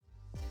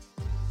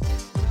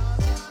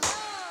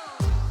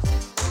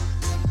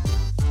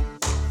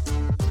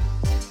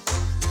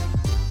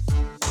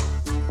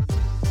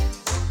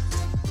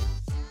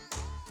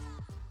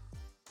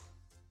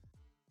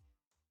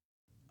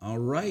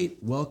right.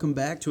 Welcome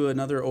back to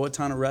another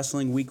Owatonna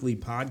Wrestling Weekly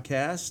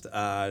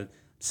podcast.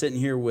 Sitting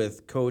here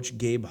with Coach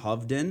Gabe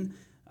Hovden,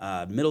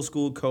 middle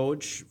school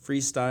coach,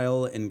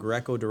 freestyle and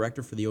Greco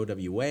director for the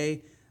OWA,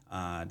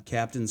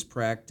 captain's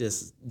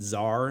practice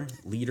czar,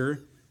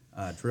 leader,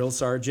 drill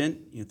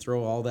sergeant. You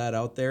throw all that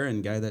out there,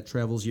 and guy that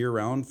travels year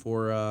round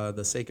for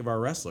the sake of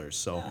our wrestlers.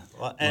 So, yeah.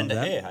 Well, and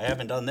hey, I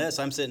haven't done this.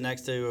 I'm sitting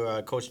next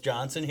to Coach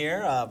Johnson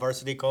here,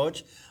 varsity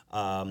coach.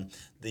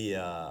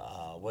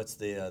 What's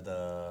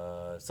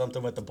the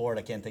something with the board?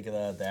 I can't think of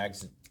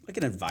the like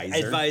an advisor.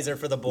 Advisor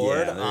for the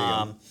board. Yeah, there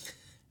you go.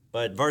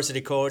 But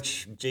varsity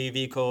coach,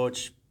 JV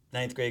coach,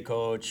 ninth grade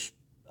coach,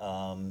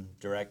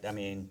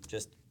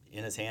 just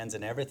in his hands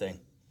and everything,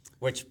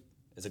 which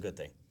is a good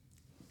thing.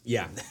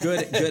 Yeah,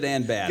 good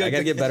and bad. I got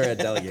to get better at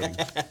delegating.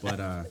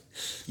 But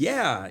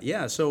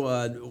yeah.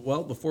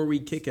 So, before we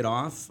kick it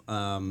off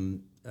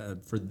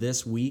for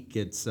this week,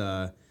 it's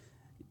the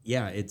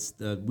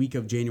week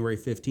of January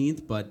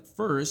 15th. But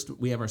first,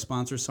 we have our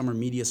sponsor, Summer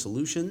Media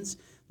Solutions,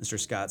 Mr.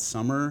 Scott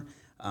Summer,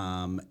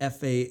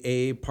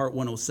 FAA Part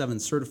 107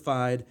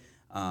 certified.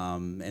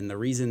 And the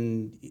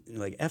reason,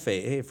 like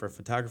FAA for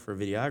photographer,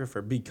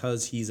 videographer,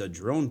 because he's a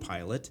drone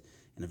pilot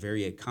and a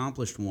very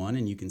accomplished one,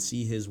 and you can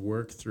see his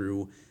work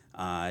through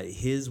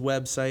his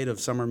website of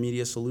Summer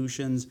Media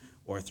Solutions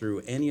or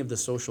through any of the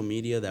social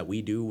media that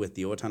we do with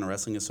the Owatonna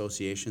Wrestling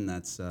Association.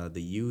 That's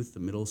the youth, the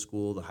middle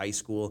school, the high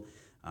school.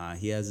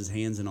 He has his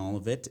hands in all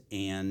of it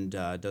and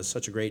does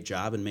such a great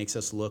job and makes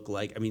us look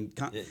like,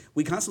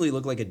 we constantly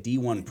look like a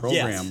D1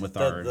 program with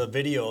the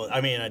video.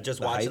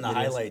 Just watching the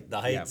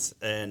highlights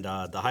Yeah. and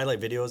the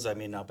highlight videos.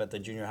 Up at the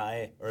junior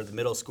high or the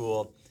middle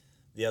school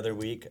the other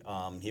week,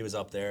 he was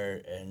up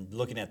there and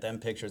looking at them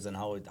pictures and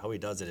how he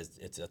does it.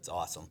 It's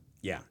awesome.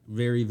 Yeah,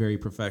 very, very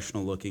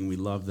professional looking. We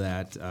love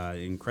that.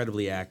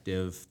 Incredibly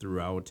active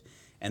throughout.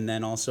 And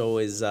then also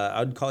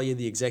I'd call you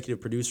the executive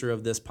producer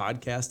of this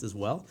podcast as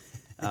well.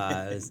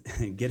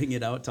 Getting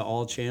it out to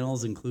all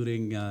channels,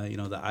 including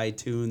the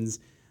iTunes,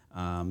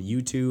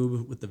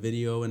 YouTube with the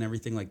video and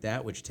everything like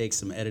that, which takes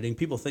some editing.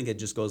 People think it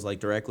just goes like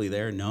directly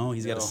there. No,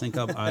 he's got to sync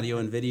up audio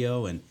and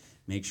video and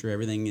make sure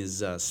everything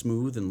is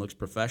smooth and looks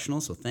professional.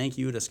 So thank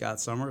you to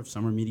Scott Summer of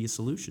Summer Media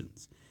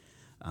Solutions.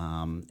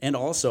 And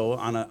also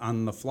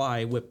on the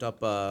fly, whipped up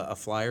a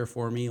flyer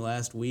for me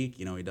last week.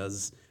 He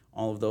does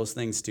all of those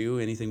things too.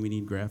 Anything we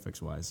need graphics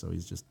wise. So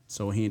he's just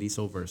so handy,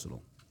 so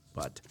versatile.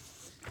 But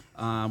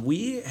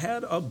we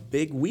had a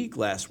big week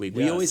last week.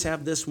 Yes. We always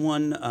have this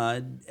one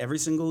every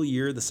single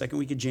year, the second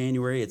week of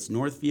January. It's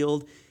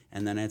Northfield,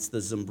 and then it's the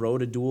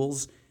Zumbrota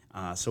Duels.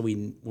 So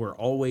we're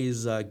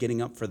always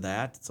getting up for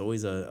that. It's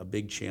always a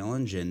big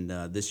challenge, and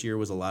this year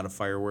was a lot of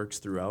fireworks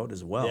throughout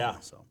as well. Yeah.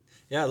 So.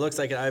 Yeah, it looks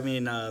like it.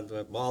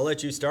 I'll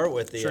let you start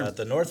with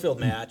the Northfield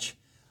match.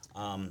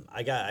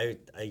 I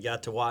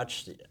got to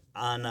watch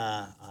on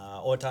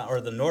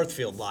the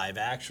Northfield Live,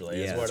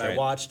 actually, is what I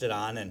watched it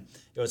on, and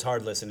it was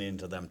hard listening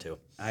to them, too.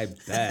 I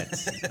bet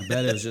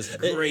it was just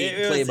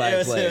great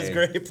play-by-play. It was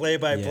great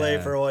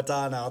play-by-play for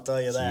Owatonna, I'll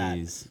tell you that.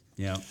 Jeez.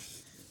 Yeah.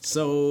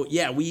 So,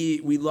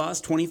 we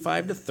lost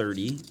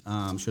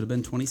 25-30. Should have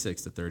been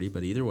 26-30,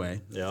 but either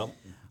way. Yeah.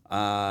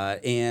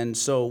 And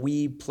so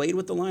we played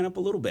with the lineup a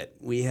little bit.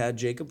 We had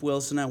Jacob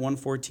Wilson at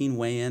 114,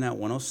 weigh in at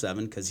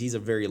 107, because he's a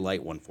very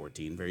light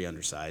 114, very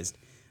undersized.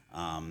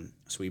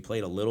 So we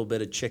played a little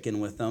bit of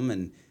chicken with them,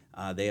 and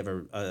they have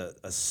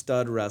a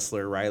stud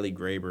wrestler, Callie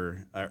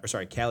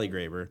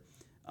Graber,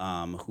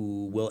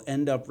 who will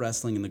end up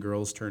wrestling in the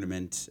girls'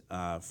 tournament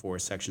for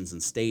sections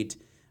and state.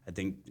 I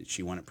think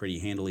she won it pretty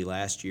handily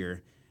last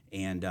year.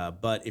 And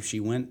but if she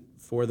went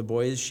for the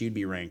boys, she'd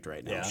be ranked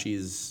right now. Yeah.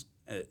 She's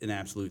an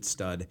absolute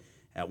stud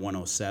at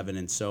 107.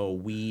 And so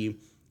we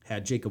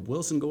had Jacob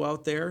Wilson go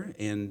out there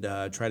and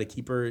try to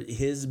keep her.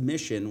 His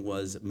mission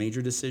was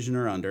major decision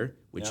or under,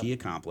 which he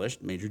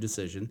accomplished, major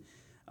decision.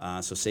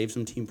 So saved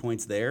some team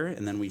points there.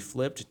 And then we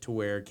flipped to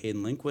where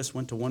Caden Lindquist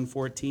went to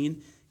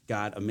 114,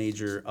 got a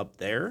major up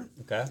there.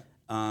 Okay.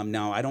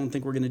 Now, I don't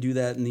think we're going to do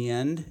that in the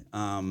end.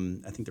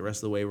 I think the rest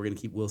of the way we're going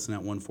to keep Wilson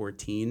at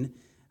 114.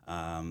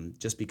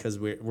 Just because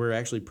we're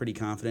actually pretty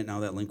confident now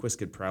that Lindquist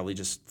could probably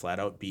just flat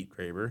out beat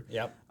Graber.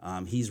 Yep.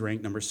 He's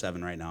ranked number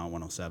 7 right now at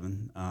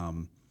 107.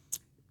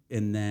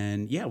 And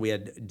then we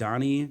had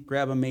Donnie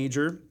grab a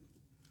major.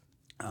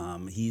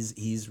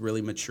 He's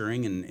really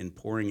maturing and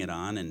pouring it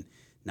on and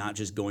not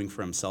just going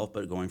for himself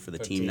but going for the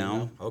team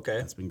now. Okay.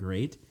 That's been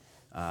great.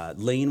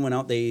 Lane went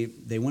out.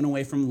 They went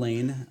away from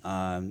Lane.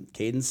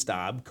 Caden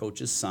Staub,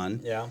 coach's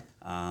son. Yeah.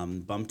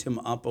 Bumped him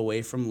up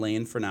away from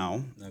Lane for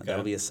now. Okay.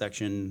 That'll be a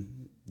section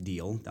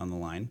deal down the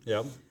line.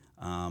 Yep.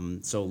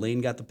 So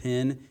Lane got the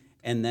pin,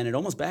 and then it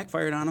almost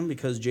backfired on him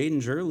because Jaden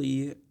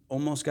Jurley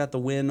almost got the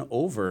win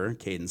over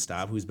Caden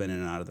Staub, who's been in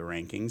and out of the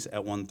rankings,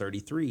 at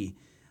 133.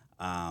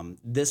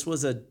 This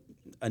was a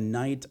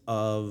night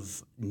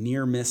of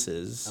near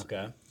misses.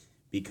 Okay.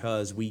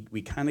 Because we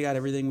kind of got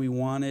everything we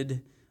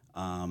wanted.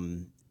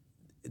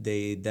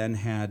 They then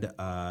had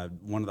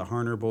one of the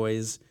Harner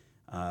boys,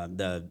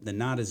 the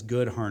not as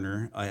good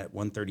Harner, at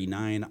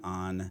 139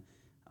 on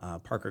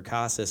Parker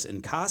Casas,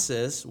 and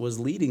Casas was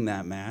leading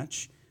that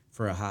match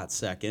for a hot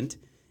second,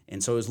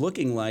 and so it was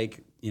looking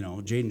like,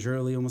 Jaden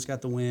Gurley almost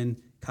got the win,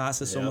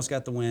 Casas almost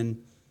got the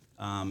win,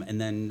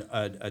 and then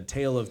a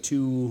tale of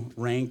two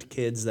ranked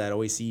kids that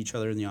always see each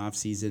other in the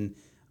offseason,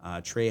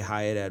 Trey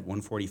Hyatt at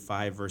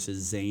 145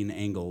 versus Zane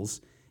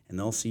Engels, and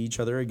they'll see each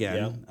other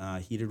again,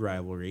 heated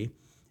rivalry,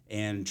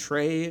 and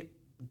Trey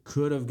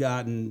could have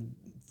gotten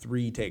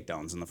 3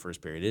 takedowns in the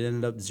first period. It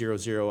ended up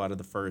 0-0 out of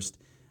the first,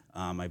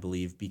 I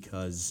believe,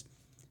 because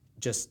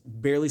just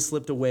barely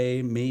slipped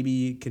away,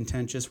 maybe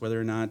contentious whether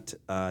or not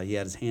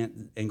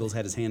Engels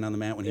had his hand on the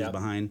mat when he was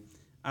behind.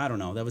 I don't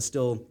know. That was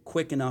still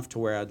quick enough to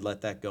where I'd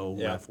let that go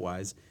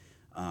ref-wise.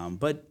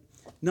 But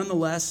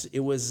nonetheless,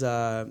 it was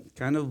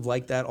kind of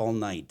like that all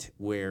night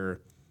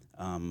where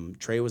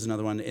Trey was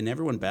another one, and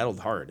everyone battled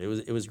hard.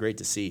 It was great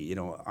to see.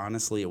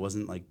 Honestly, it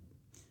wasn't like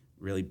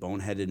really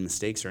boneheaded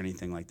mistakes or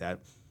anything like that.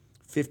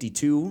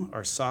 52,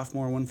 our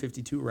sophomore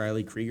 152,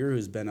 Riley Krieger,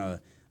 who's been a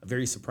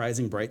very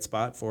surprising bright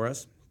spot for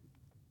us,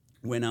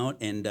 went out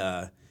and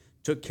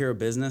took care of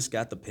business,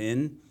 got the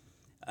pin,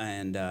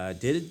 and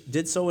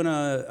did so in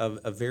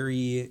a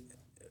very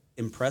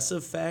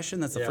impressive fashion.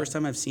 That's the first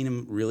time I've seen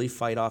him really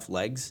fight off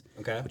legs,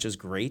 which is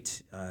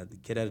great. The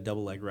kid had a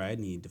double leg ride,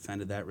 and he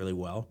defended that really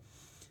well.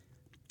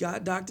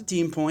 Got docked a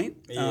team point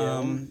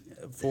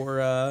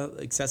for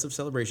excessive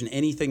celebration.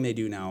 Anything they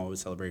do now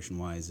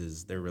celebration-wise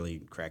is they're really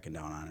cracking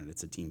down on it.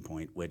 It's a team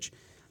point, which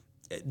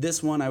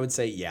this one I would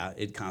say,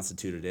 it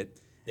constituted it.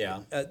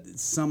 Yeah.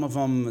 Some of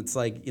them, it's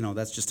like,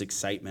 that's just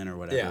excitement or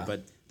whatever. Yeah.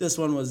 But this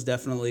one was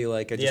definitely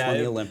like, I just won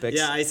the Olympics.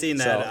 Yeah, I seen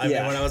that. I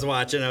mean, when I was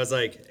watching, I was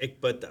like,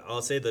 but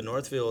I'll say the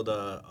Northfield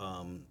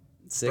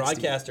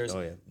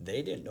broadcasters,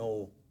 they didn't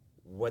know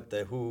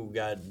who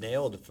got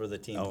nailed for the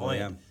team point.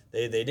 Yeah.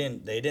 They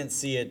didn't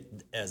see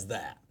it as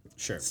that.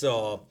 Sure.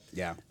 So,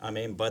 I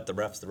mean, but the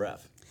ref's the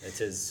ref. It's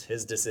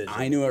his decision.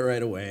 I knew it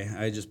right away.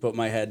 I just put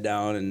my head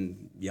down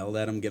and yelled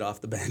at him, get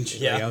off the bench.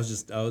 Yeah. I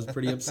was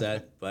pretty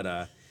upset. But,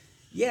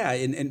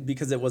 and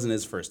because it wasn't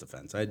his first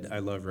offense. I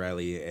love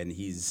Riley, and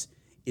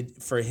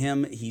for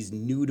him, he's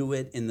new to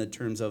it in the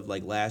terms of,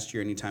 like, last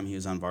year, anytime he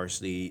was on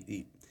varsity,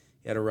 he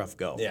had a rough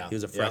go. Yeah. He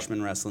was a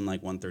freshman wrestling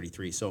like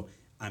 133. So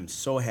I'm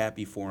so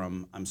happy for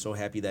him. I'm so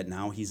happy that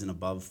now he's an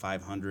above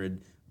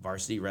 500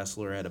 varsity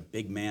wrestler at a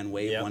big man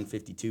weight,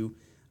 152.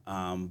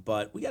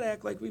 But we got to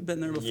act like we've been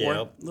there before.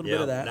 A little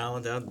bit of that.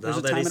 There's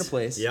a time and a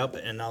place. Yep,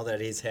 and now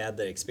that he's had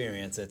the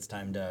experience, it's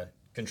time to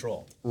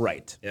control.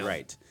 Right,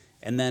 right.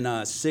 And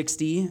then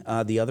 60,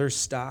 the other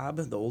Staub,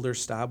 the older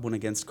Staub, went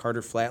against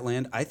Carter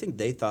Flatland. I think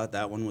they thought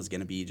that one was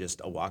going to be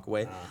just a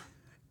walkaway.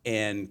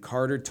 And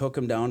Carter took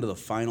him down to the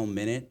final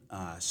minute.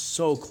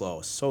 So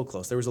close, so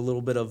close. There was a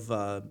little bit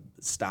of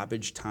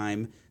stoppage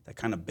time that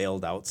kind of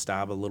bailed out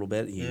Staub a little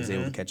bit. He was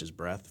able to catch his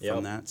breath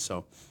from that. So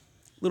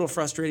a little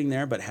frustrating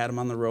there, but had him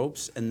on the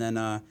ropes. And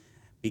then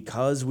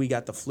because we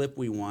got the flip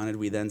we wanted,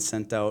 we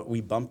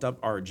bumped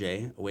up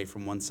RJ away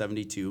from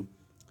 172,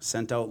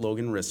 sent out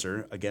Logan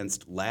Risser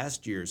against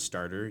last year's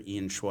starter,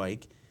 Ian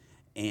Schweik.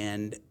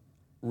 And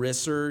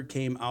Risser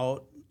came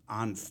out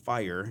on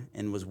fire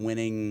and was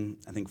winning,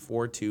 I think,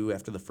 4-2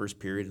 after the first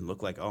period, and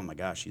looked like, oh my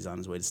gosh, he's on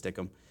his way to stick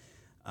him.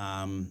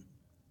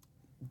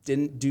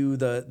 Didn't do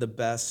the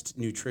best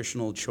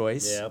nutritional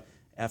choice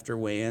after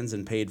weigh-ins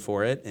and paid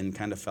for it, and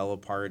kind of fell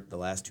apart the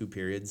last 2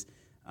 periods.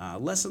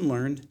 Lesson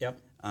learned. Yep.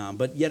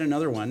 But yet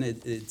another one.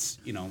 It's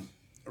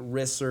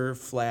Risser,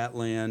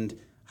 Flatland,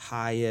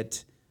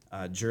 Hyatt,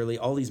 Gurley.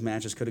 All these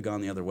matches could have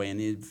gone the other way, and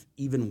if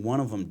even one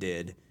of them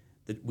did,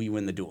 we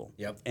win the duel.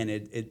 Yep.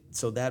 And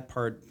so that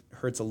part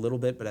hurts a little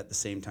bit, but at the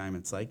same time,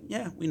 it's like,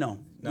 we know.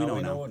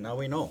 Now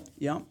we know.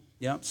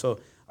 Yep. So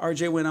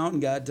RJ went out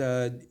and got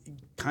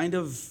kind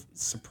of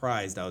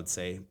surprised, I would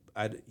say.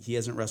 He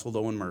hasn't wrestled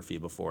Owen Murphy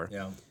before.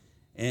 Yeah.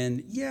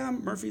 And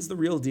Murphy's the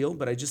real deal,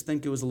 but I just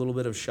think it was a little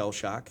bit of shell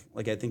shock.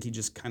 Like, I think he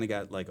just kind of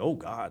got like, oh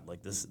God,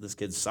 like this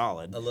kid's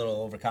solid. A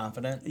little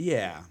overconfident.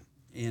 Yeah.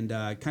 And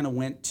kind of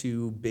went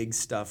to big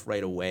stuff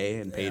right away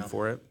and paid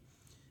for it.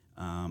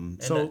 I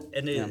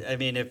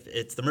mean, if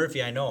it's the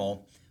Murphy I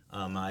know,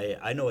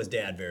 I know his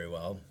dad very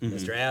well,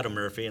 Mr. Adam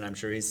Murphy, and I'm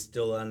sure he's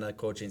still on the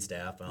coaching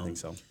staff. I think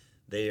so.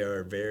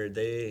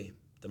 The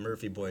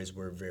Murphy boys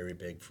were very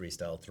big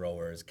freestyle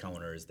throwers,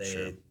 counters.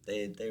 They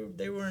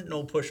weren't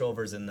no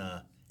pushovers in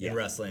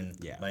wrestling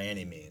by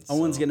any means.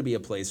 Owen's going to be a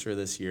placer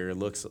this year. It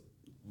looks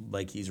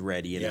like he's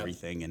ready and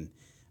everything, and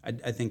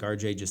I think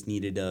RJ just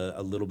needed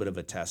a little bit of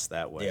a test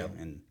that way.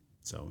 And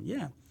so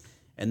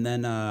and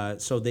then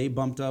so they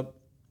bumped up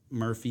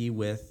Murphy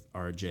with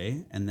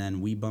RJ, and then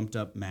we bumped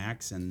up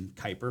Max, and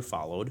Kuiper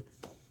followed.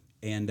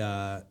 And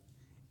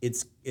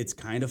it's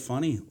kind of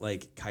funny.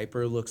 Like,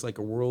 Kuiper looks like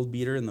a world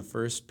beater in the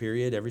first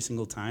period every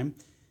single time,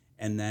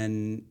 and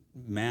then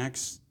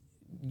Max,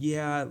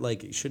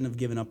 shouldn't have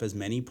given up as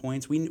many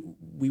points.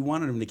 We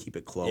wanted him to keep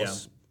it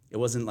close. It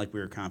wasn't like we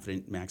were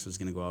confident Max was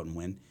going to go out and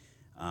win,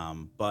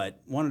 but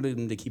wanted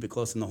him to keep it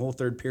close. In the whole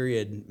third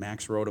period,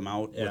 Max rode him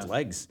out with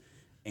legs,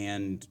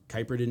 and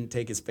Kuiper didn't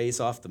take his face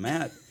off the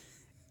mat.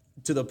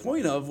 to the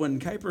point of when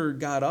Kuiper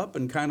got up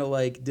and kind of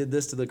like did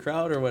this to the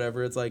crowd or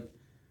whatever, it's like,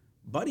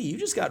 buddy, you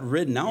just got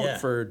ridden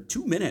out for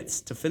 2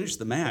 minutes to finish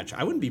the match.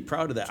 I wouldn't be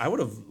proud of that. I would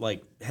have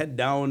like head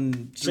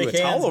down, threw a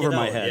towel over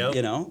my head,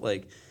 you know,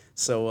 like.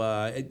 So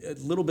a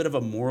little bit of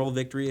a moral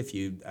victory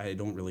I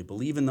don't really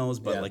believe in those,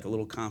 but like a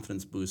little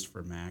confidence boost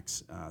for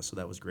Max. So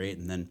that was great.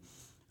 And then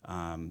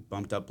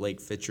bumped up Blake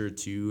Fitcher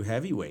to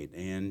heavyweight.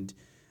 And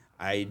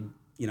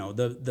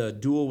the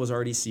duel was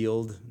already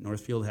sealed.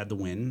 Northfield had the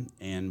win.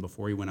 And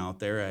before he went out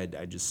there,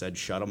 I just said,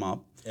 shut him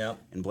up. Yep.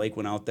 And Blake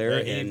went out there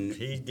and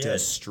he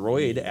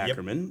destroyed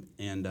Ackerman.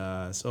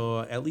 And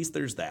so at least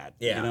there's that.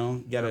 Yeah. You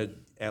know, got to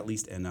at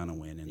least end on a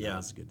win. And that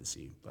was good to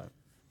see. But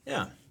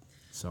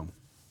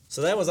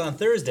So that was on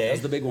Thursday. That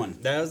was the big one.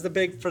 That was the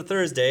big for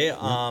Thursday.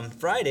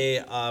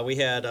 Friday, we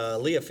had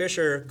Leah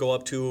Fisher go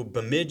up to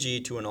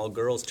Bemidji to an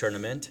all-girls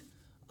tournament.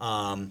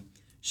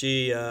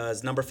 She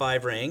is number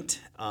 5 ranked.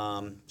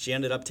 She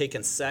ended up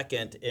taking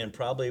second in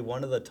probably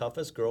one of the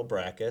toughest girl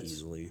brackets.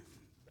 Easily.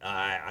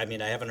 I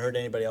mean, I haven't heard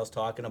anybody else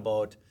talking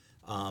about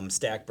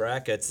stacked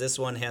brackets. This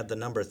one had the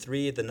number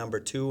 3, the number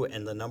 2,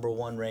 and the number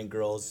 1 ranked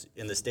girls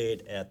in the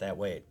state at that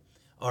weight.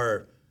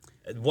 Or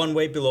one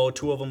weight below,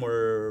 2 of them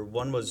were,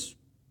 one was...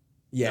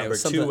 Yeah, number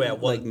 2 at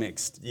 1. Like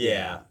mixed.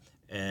 Yeah.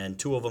 And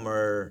 2 of them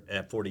are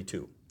at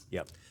 42.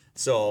 Yep.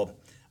 So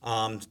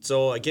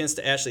against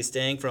Ashley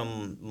Stang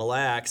from Mille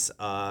Lacs,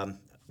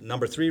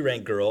 number 3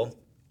 ranked girl,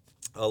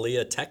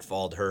 Aaliyah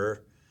Techfald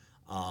her.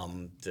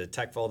 The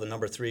Techfald, the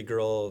number 3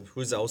 girl,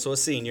 who's also a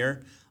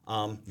senior.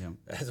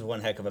 That's one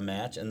heck of a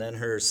match. And then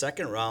her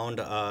second round,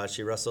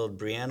 she wrestled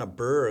Brianna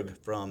Berg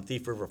from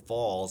Thief River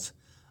Falls,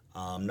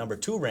 number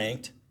 2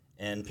 ranked,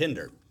 and pinned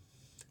her.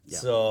 Yeah.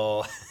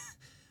 So...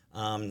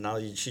 now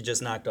she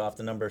just knocked off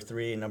the number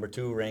 3, number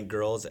 2 ranked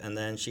girls, and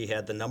then she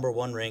had the number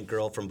 1 ranked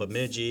girl from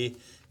Bemidji,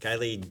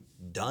 Kylie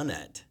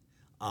Dunnett,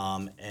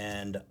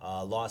 and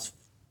lost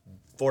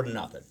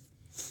 4-0.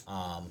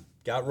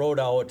 Got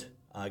rode out,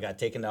 got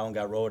taken down,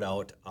 got rode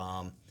out,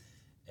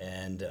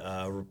 and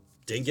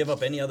didn't give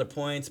up any other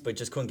points, but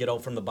just couldn't get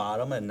out from the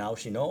bottom, and now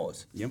she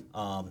knows. Yep.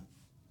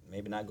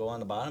 Maybe not go on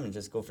the bottom and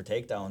just go for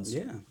takedowns.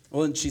 Yeah.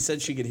 Well, and she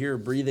said she could hear her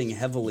breathing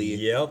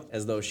heavily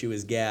as though she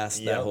was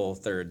gassed that whole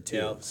third, too.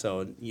 Yep.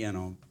 So,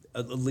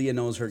 Leah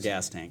knows her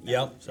gas tank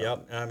now.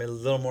 Yep. I mean, a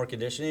little more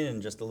conditioning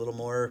and just a little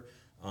more,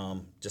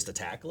 just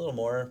attack a little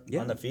more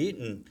on the feet.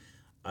 And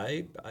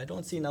I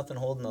don't see nothing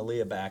holding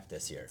Aaliyah back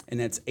this year. And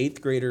that's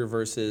 8th grader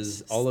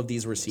versus all of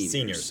these were seniors.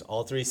 Seniors,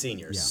 all 3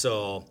 seniors. Yeah.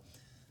 So,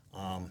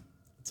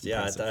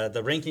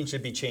 the ranking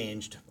should be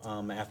changed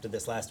after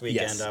this last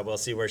weekend. Yes. We'll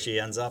see where she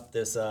ends up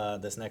this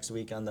next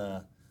week on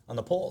the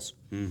polls.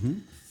 Mm-hmm.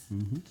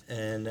 Mm-hmm.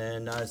 And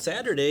then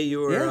Saturday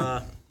you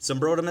were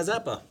Zumbrota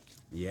Mazeppa.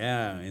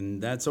 Yeah,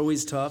 and that's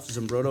always tough.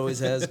 Zumbrota always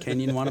has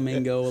Kenyon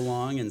Wanamingo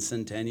along and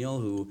Centennial,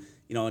 who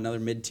another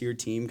mid-tier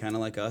team kind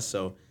of like us.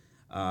 So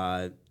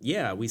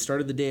we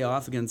started the day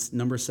off against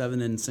number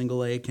 7 in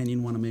single A,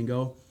 Kenyon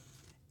Wanamingo,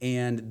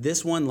 and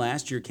this one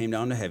last year came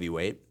down to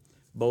heavyweight.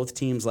 Both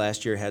teams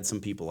last year had some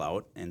people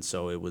out, and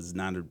so it was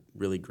not a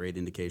really great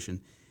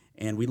indication.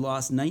 And we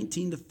lost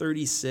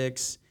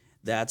 19-36.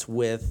 That's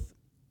with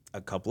a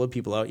couple of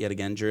people out yet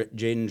again.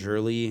 Jaden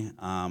Jurley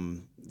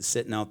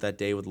sitting out that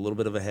day with a little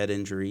bit of a head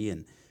injury,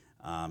 and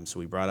so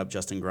we brought up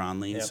Justin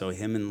Gronley. Yep. So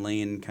him and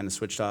Lane kind of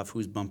switched off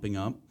who's bumping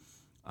up,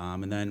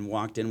 and then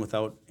walked in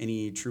without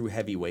any true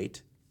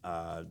heavyweight.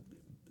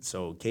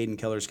 So Caden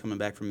Keller's coming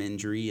back from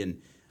injury,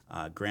 and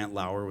Grant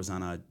Lauer was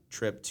on a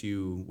trip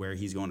to where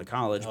he's going to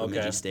college,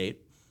 Bemidji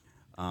State.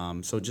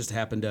 So just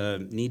happened to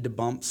need to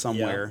bump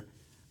somewhere.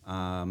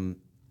 Yeah.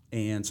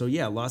 And so,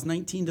 lost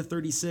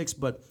 19-36,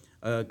 but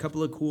a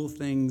couple of cool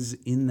things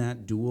in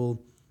that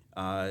duel.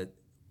 At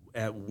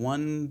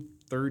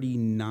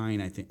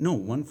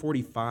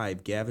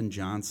 145, Gavin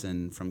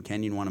Johnson from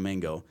Kenyon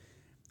Wanamingo,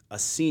 a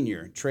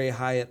senior, Trey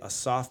Hyatt, a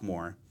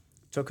sophomore,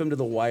 took him to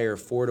the wire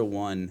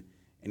 4-1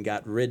 and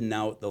got ridden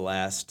out the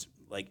last,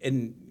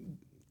 and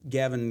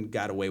Gavin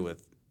got away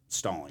with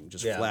stalling,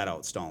 just flat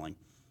out stalling.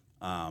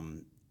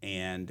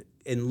 And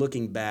in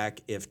looking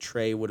back, if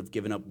Trey would have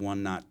given up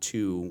 1, not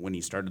 2 when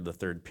he started the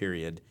third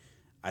period,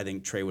 I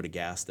think Trey would have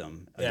gassed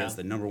him against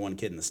the number 1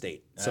 kid in the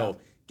state. Yeah. So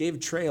gave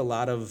Trey a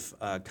lot of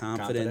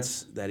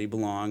confidence that he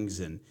belongs,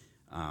 and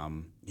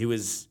it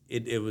was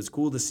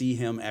cool to see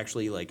him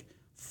actually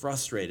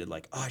frustrated,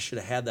 I should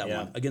have had that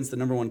one against the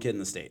number 1 kid in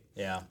the state.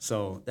 Yeah.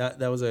 So that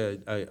was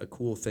a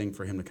cool thing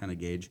for him to kind of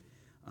gauge.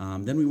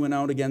 Then we went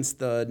out against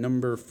the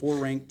number 4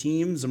 ranked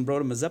team,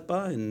 Zumbrota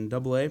Mazeppa in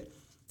AA,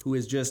 who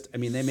is just, they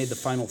made the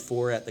Final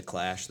Four at the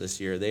Clash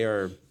this year.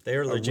 They're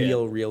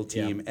legit. Real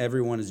team. Yeah.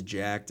 Everyone is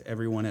jacked.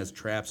 Everyone has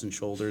traps and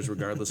shoulders,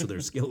 regardless of their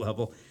skill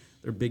level.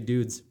 They're big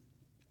dudes.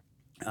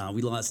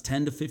 We lost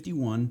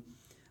 10-51,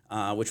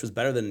 which was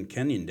better than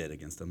Kenyon did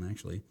against them,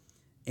 actually.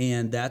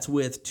 And that's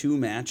with 2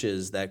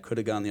 matches that could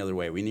have gone the other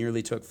way. We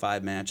nearly took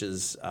 5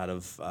 matches out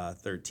of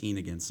 13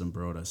 against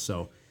Zumbrota.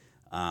 So,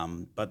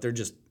 but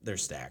they're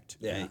stacked.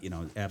 Yeah.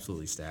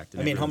 Absolutely stacked.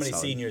 How many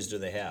seniors do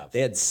they have?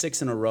 They had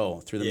 6 in a row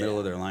through the middle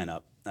of their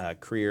lineup.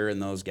 Creer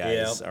and those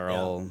guys are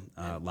all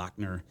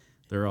Lochner.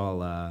 They're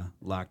all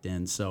locked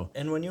in. So,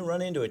 and when you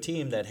run into a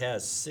team that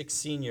has 6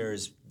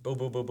 seniors, boom,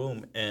 boom, boom,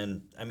 boom,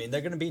 and I mean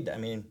they're going to be. I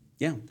mean,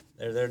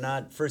 they're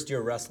not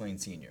first-year wrestling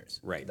seniors,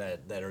 right?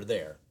 That are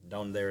there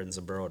down there in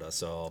Zborota.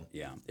 So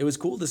it was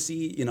cool to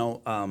see.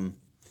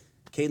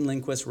 Caden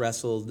Lindquist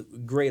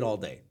wrestled great all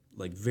day,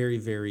 like very,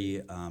 very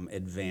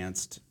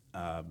advanced,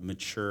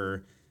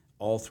 mature.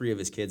 All 3 of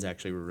his kids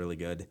actually were really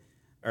good.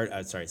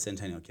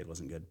 Centennial kid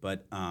wasn't good,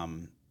 but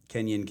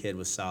Kenyan kid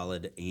was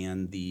solid,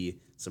 and the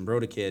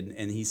Zborota kid,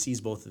 and he sees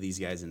both of these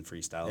guys in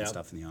freestyle and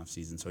stuff in the off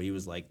season, so he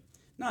was like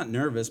not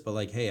nervous, but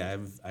like, hey, I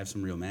have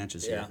some real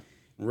matches here.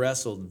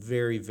 Wrestled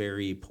very,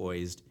 very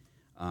poised,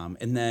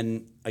 and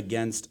then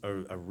against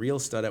a real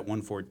stud at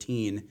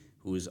 114.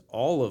 Who was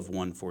all of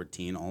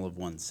 114, all of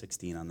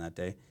 116 on that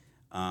day.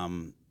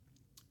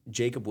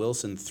 Jacob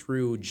Wilson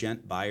threw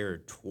Gent Beyer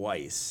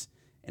twice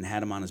and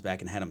had him on his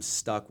back and had him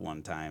stuck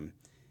one time.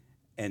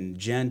 And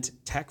Gent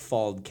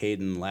tech-falled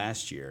Caden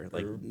last year.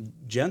 Like,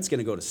 Gent's going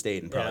to go to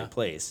state and probably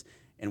place.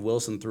 And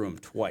Wilson threw him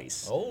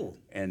twice. Oh.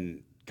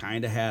 And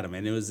kind of had him.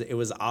 And it was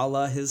a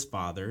la his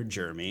father,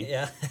 Jeremy.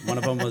 Yeah. One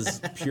of them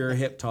was pure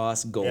hip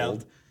toss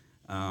gold.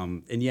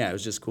 And it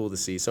was just cool to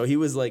see. So he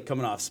was like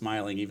coming off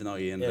smiling, even though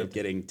he ended up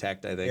getting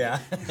teched, I think. Yeah.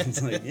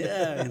 It's like,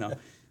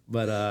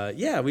 But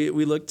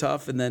we looked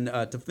tough. And then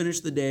to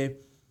finish the day,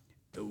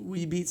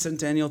 we beat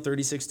Centennial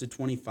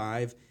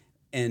 36-25,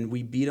 and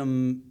we beat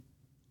them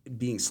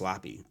being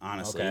sloppy,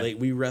 honestly. Okay.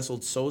 Like, we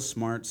wrestled so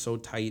smart, so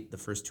tight the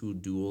first 2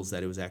 duels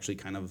that it was actually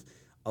kind of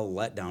a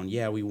letdown.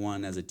 Yeah, we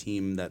won as a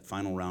team that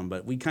final round,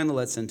 but we kind of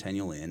let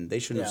Centennial in. They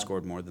shouldn't have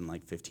scored more than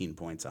like 15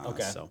 points on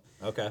us. So,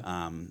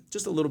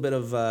 just a little bit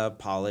of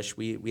polish.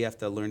 We have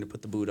to learn to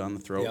put the boot on the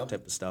throat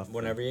type of stuff.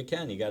 Whenever you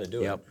can, you got to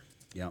do it.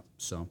 Yep.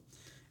 So,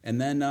 and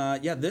then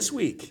this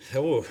week.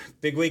 Oh,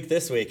 big week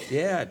this week.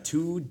 Yeah,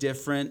 2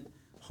 different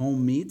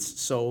home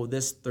meets. So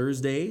this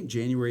Thursday,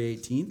 January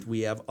 18th,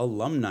 we have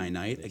alumni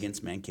night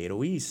against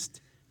Mankato East.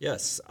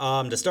 Yes.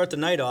 To start the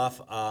night off,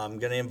 I'm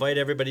going to invite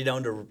everybody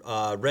down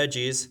to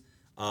Reggie's.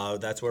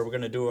 That's where we're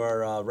going to do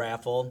our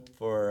raffle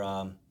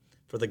for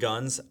the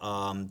guns.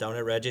 Down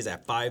at Reggie's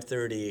at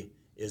 5:30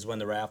 is when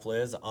the raffle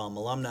is.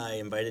 Alumni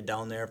invited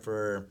down there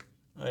for,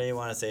 you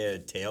want to say, a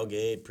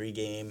tailgate,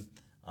 pregame.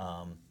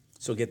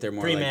 So get there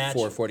more pre-match.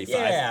 Like 4:45.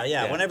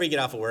 Yeah. Whenever you get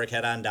off of work,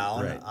 head on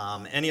down.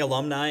 Right. Any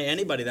alumni,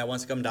 anybody that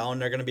wants to come down,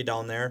 they're going to be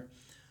down there.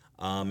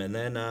 And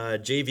then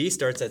JV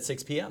starts at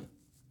 6 p.m.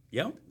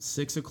 Yep,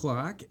 6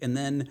 o'clock. And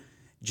then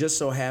just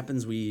so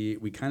happens we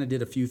kind of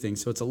did a few things.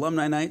 So it's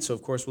alumni night. So,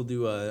 of course, we'll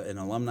do an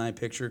alumni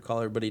picture, call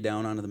everybody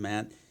down onto the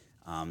mat.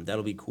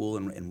 That'll be cool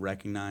and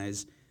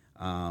recognize.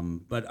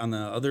 But on the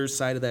other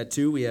side of that,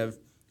 too, we have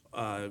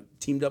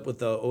teamed up with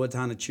the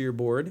Owatonna Cheer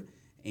Board.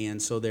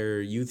 And so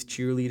their youth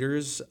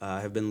cheerleaders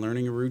have been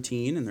learning a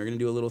routine, and they're going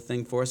to do a little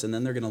thing for us. And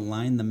then they're going to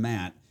line the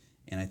mat.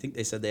 And I think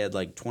they said they had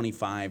like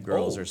 25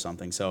 girls or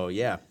something. So,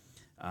 yeah.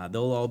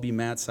 They'll all be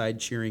mat side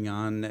cheering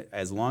on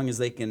as long as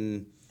they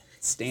can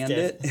stand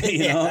it,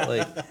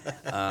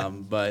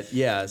 but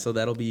yeah, so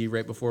that'll be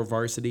right before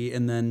varsity.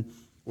 And then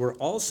we're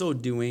also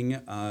doing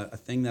a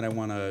thing that I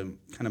want to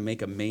kind of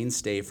make a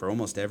mainstay for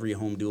almost every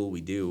home duel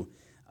we do,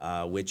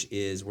 which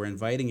is we're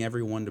inviting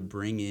everyone to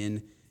bring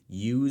in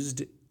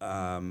used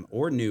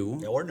or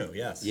new. Or new,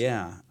 yes.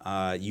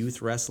 Yeah,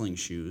 youth wrestling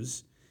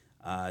shoes.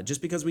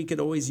 Just because we could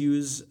always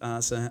use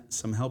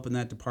some help in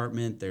that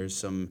department. There's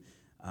some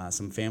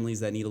families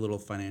that need a little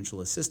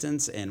financial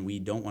assistance, and we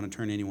don't want to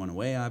turn anyone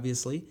away,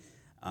 obviously.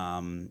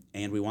 And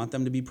we want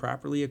them to be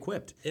properly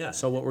equipped. Yeah.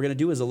 So what we're going to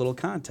do is a little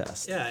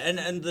contest. Yeah,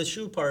 and the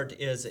shoe part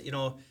is,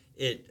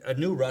 a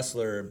new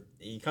wrestler,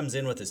 he comes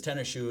in with his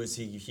tennis shoes,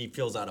 he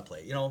feels out of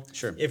play.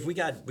 Sure. If we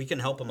can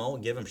help him out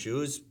and give him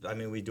shoes. I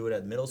mean, we do it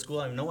at middle school.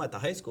 I know at the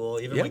high school,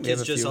 even when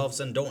kids just all of a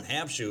sudden don't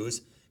have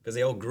shoes because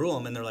they outgrew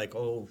them and they're like,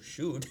 oh,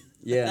 shoot.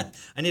 Yeah.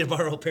 I need to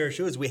borrow a pair of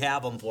shoes. We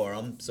have them for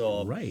them.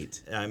 So,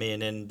 right. I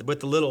mean, and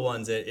with the little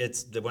ones,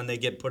 it's when they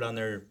get put on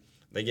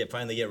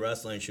finally get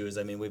wrestling shoes.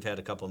 I mean, we've had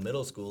a couple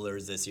middle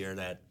schoolers this year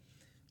that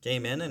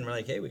came in and were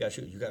like, hey, we got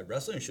shoes. You got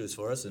wrestling shoes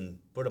for us, and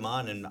put them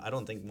on, and I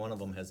don't think one of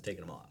them has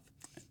taken them off.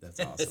 That's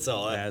awesome.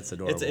 So, that's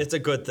adorable. It's a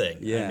good thing.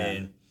 Yeah. I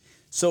mean,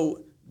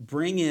 so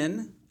bring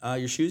in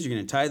your shoes. You're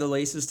going to tie the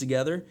laces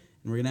together,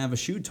 and we're going to have a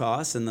shoe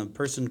toss, and the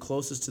person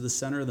closest to the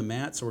center of the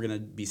mat, so we're going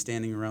to be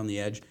standing around the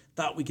edge.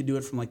 Thought we could do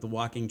it from like the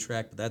walking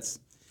track, but that's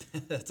a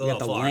got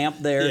the far. lamp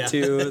there Yeah.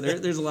 too.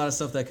 There's a lot of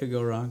stuff that could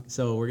go wrong.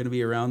 So we're going to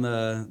be around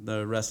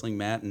the wrestling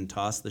mat and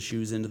toss the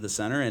shoes into the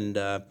center,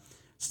 and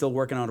still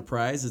working out a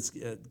prize. It's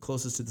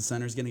closest to the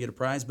center is going to get a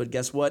prize, but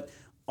guess what?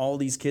 All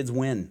these kids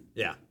win.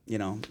 Yeah.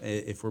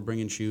 If we're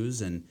bringing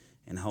shoes and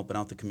helping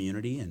out the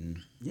community, and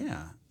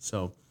yeah.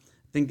 So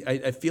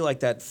I feel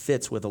like that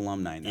fits with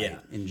alumni night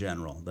in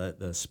general,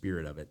 the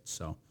spirit of it.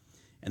 So.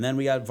 And then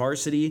we got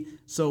varsity.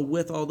 So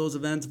with all those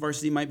events,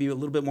 varsity might be a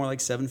little bit more like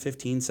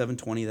 7:15,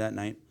 7:20 that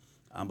night.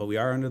 But we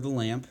are under the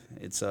lamp.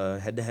 It's a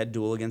head-to-head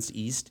duel against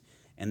East.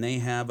 And they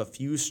have a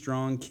few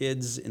strong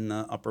kids in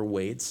the upper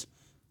weights.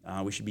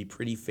 We should be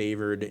pretty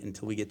favored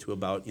until we get to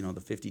about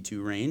the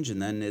 52 range,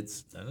 and then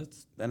it's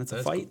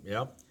a fight. Cool.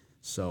 Yep.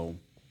 So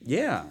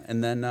yeah,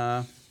 and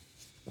then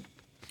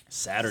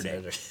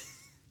Saturday.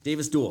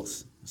 Davis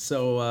duels.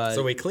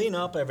 So we clean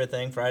up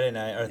everything Friday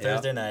night or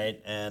Thursday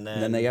night, and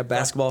then they got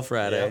basketball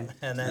Friday,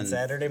 and then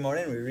Saturday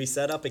morning we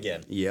reset up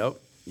again. Yep.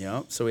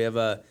 So we have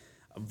a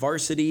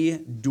varsity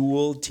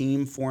dual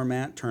team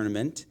format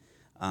tournament,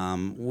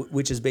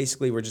 which is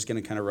basically we're just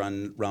going to kind of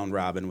run round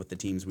robin with the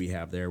teams we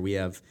have there. We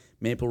have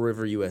Maple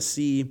River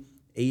USC,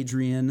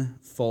 Adrian,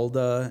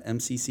 Fulda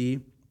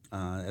MCC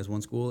as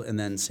one school, and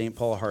then St.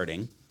 Paul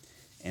Harding.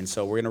 And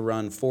so we're going to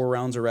run 4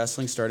 rounds of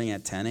wrestling starting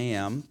at 10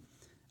 a.m.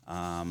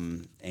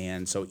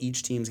 And so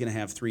each team's going to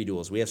have 3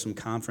 duels. We have some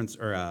conference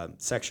or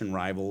section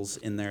rivals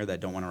in there that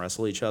don't want to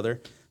wrestle each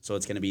other. So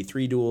it's going to be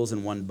 3 duels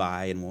and 1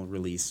 bye, and we'll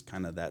release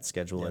kind of that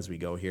schedule as we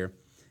go here.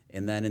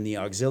 And then in the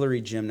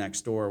auxiliary gym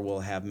next door, we'll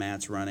have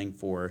mats running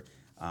for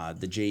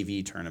the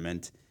JV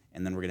tournament.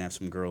 And then we're going to have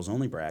some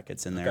girls-only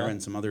brackets in there.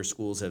 And some other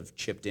schools have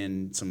chipped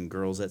in some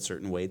girls at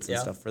certain weights and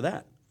stuff for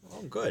that.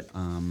 Oh, good.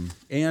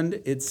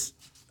 And it's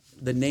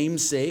the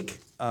namesake.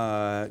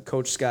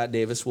 Coach Scott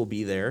Davis will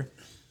be there.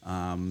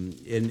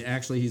 And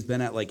actually, he's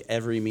been at like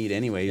every meet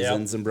anyway. He's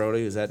in Zimbrota.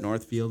 He was at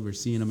Northfield. We're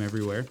seeing him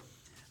everywhere.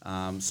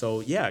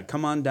 So, yeah,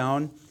 come on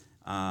down.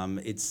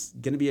 It's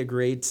going to be a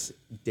great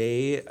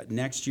day.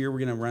 Next year, we're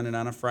going to run it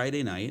on a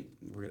Friday night,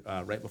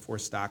 right before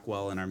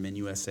Stockwell and our Min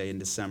USA in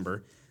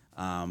December.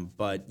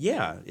 But,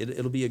 yeah,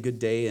 it'll be a good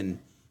day. And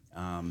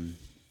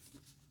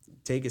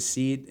take a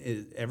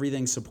seat.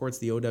 Everything supports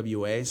the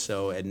OWA,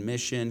 so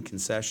admission,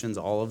 concessions,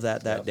 all of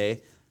that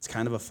day. It's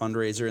kind of a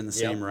fundraiser in the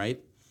same right.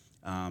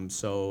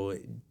 So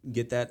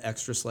get that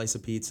extra slice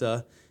of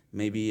pizza.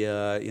 Maybe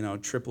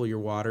triple your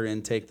water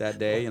intake that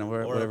day.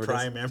 Or whatever a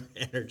Prime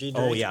energy drink.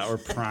 Oh yeah, or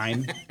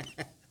Prime.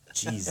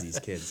 Jeez, these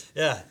kids.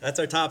 Yeah, that's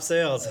our top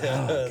sales.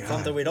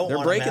 Something we don't. They're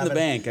want breaking the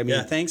bank. I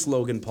mean, thanks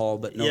Logan Paul,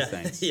 but no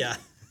thanks. Yeah.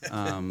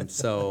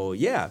 So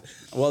yeah,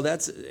 well I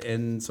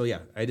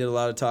did a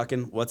lot of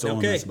talking. What's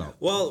OMS about?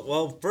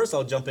 Well, first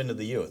I'll jump into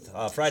the youth.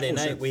 Friday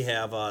night we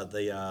have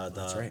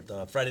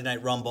the Friday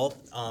night rumble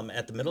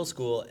at the middle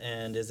school,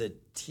 and is it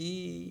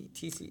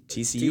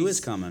TCU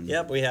is coming.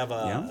 Yep, we have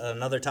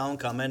another town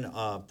coming.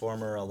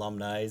 Former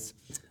alumni.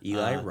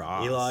 Eli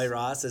Ross. Eli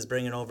Ross is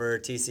bringing over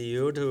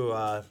TCU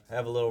to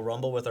have a little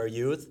rumble with our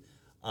youth.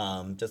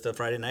 Just a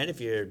Friday night. If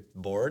you're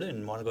bored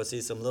and want to go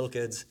see some little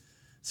kids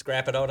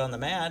scrap it out on the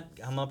mat,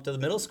 come up to the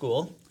middle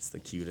school. It's the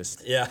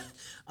cutest. Yeah.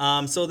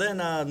 So then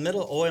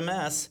middle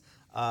OMS,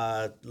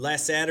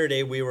 last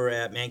Saturday we were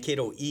at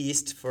Mankato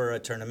East for a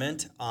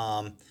tournament.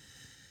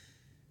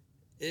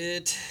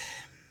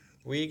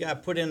 We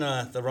got put in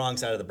the wrong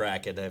side of the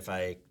bracket, if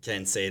I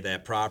can say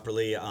that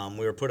properly.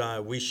 We were put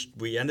on.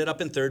 We ended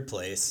up in 3rd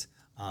place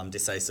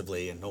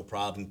decisively, and no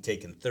problem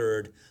taking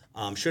 3rd.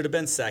 Should have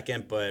been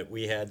 2nd, but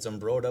we had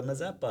Zimbrota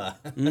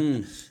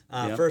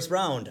Mazeppa first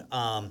round.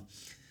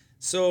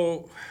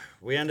 So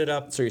we ended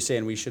up. So you're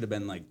saying we should have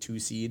been like 2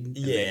 seed?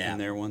 In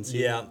their 1 seed?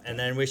 Yeah, and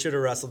then we should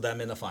have wrestled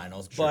them in the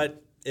finals. Sure.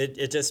 But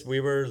it just, we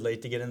were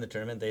late to get in the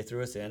tournament. They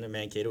threw us in, and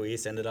Mankato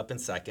East ended up in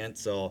 2nd.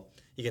 So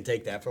you can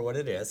take that for what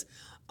it is.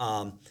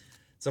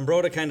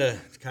 Zimbrota kind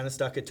of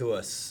stuck it to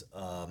us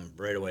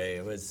right away.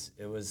 It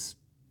was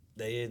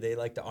they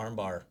like the arm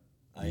bar.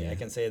 I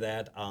can say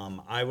that.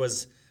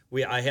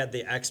 I had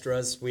the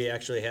extras. We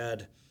actually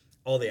had.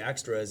 All the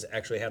extras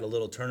actually had a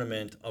little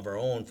tournament of our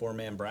own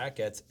 4-man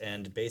brackets,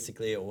 and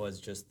basically it was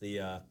just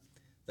the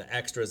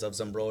extras of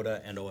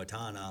Zimbrota and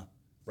Owatonna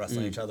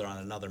wrestling each other on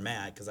another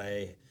mat, because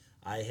I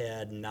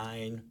had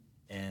 9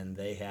 and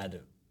they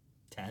had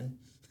 10.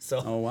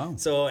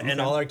 So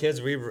and all our kids,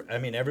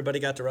 everybody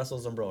got to wrestle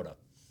Zimbrota.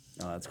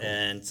 Oh, that's cool.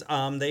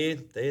 And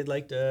they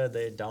liked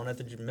they down at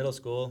the middle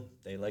school,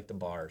 they liked the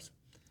bars.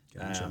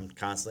 Gotcha.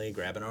 Constantly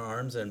grabbing our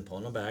arms and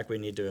pulling them back. We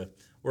need to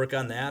work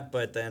on that.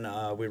 But then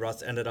we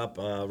ended up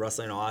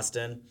wrestling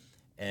Austin,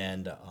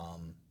 and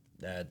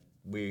that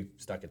we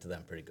stuck it to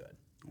them pretty good.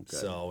 Okay.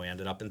 So we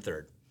ended up in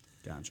 3rd.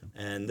 Gotcha.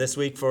 And this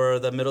week for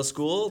the middle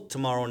school,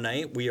 tomorrow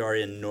night we are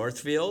in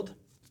Northfield.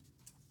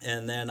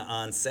 And then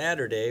on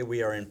Saturday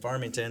we are in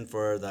Farmington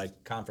for the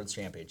conference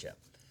championship.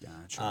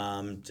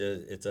 Gotcha.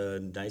 It's a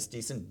nice,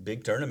 decent,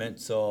 big tournament.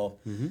 So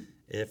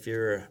if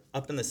you're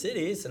up in the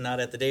cities and not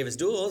at the Davis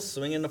Duels,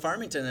 swing into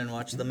Farmington and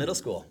watch the middle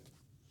school.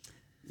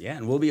 Yeah,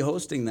 and we'll be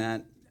hosting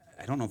that.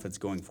 I don't know if it's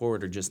going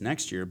forward or just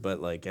next year, but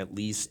like at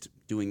least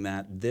doing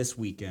that this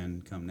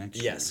weekend come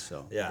next year. Yes.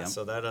 So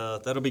so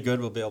that'll be good.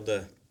 We'll be able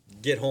to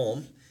get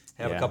home,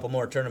 have a couple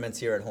more tournaments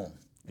here at home.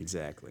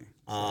 Exactly.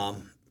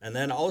 And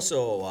then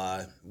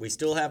also, we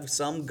still have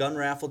some gun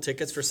raffle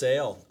tickets for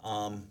sale.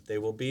 They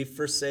will be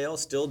for sale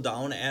still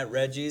down at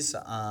Reggie's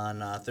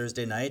on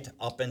Thursday night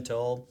up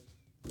until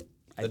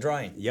the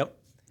drawing. Yep.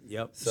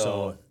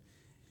 So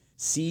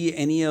see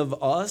any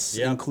of us,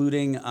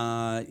 including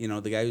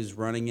the guy who's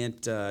running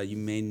it. You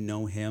may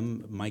know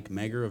him, Mike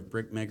Megger of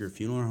Brick Megger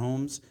Funeral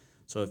Homes.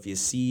 So if you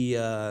see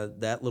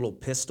that little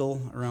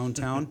pistol around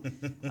town,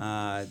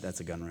 that's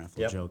a gun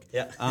raffle joke.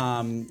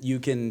 Yeah. You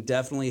can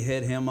definitely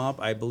hit him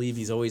up. I believe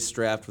he's always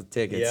strapped with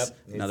tickets.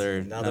 Yep.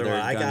 Another one.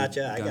 I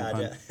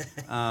gotcha.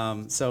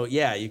 So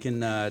yeah, you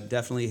can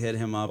definitely hit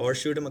him up or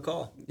shoot him a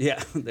call.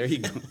 Yeah, there you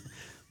go.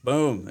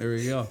 Boom, there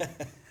we go.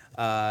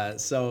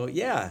 So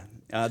yeah,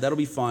 that'll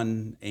be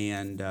fun,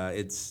 and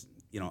it's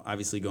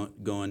obviously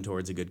going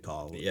towards a good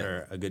call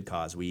or a good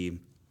cause. We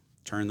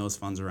turn those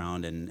funds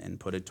around and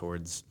put it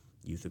towards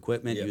youth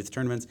equipment, youth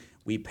tournaments.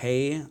 We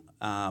pay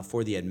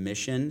for the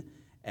admission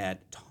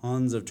at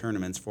tons of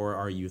tournaments for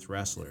our youth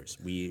wrestlers.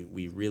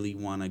 We really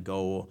want to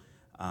go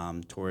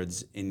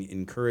towards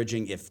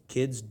encouraging, if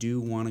kids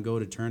do want to go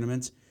to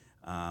tournaments,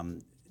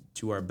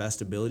 to our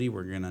best ability,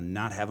 we're going to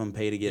not have them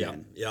pay to get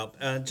in.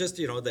 Yep. Just,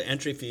 the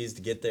entry fees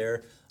to get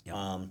there,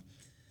 Yep.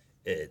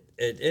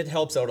 It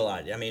helps out a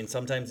lot. I mean,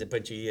 sometimes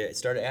you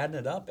start adding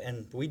it up,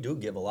 and we do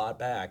give a lot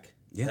back.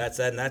 Yeah.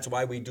 That's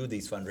why we do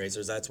these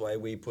fundraisers. That's why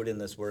we put in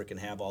this work and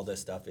have all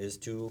this stuff, is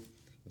to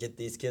get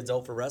these kids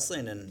out for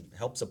wrestling and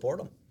help support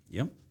them.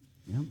 Yep,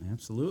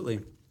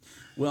 absolutely.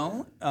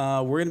 Well,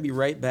 we're going to be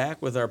right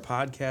back with our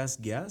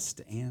podcast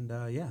guest, and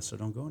so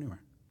don't go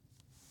anywhere.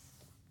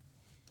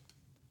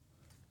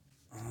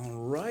 All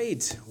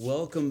right,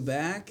 welcome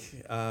back.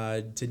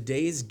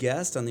 Today's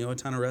guest on the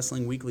Owatonna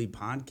Wrestling Weekly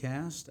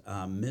podcast,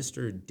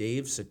 Mr.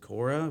 Dave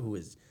Seykora, who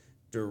is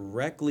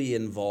directly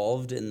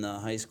involved in the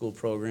high school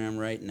program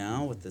right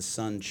now with his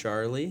son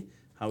Charlie.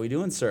 How are we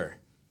doing, sir?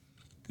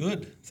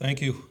 Good, thank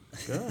you.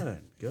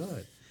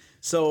 Good.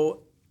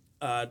 So,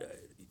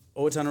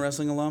 Owatonna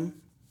Wrestling alum?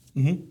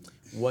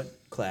 Mm-hmm.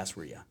 What class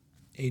were you?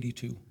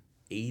 82.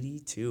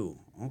 82.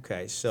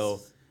 Okay,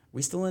 so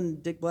we still in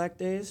Dick Black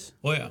days?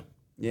 Oh, yeah.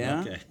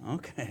 Yeah?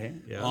 Okay.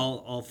 Yeah.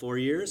 All 4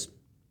 years?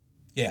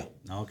 Yeah.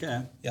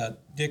 Okay. Yeah,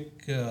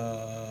 Dick,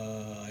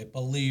 I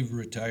believe,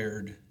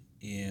 retired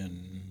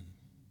in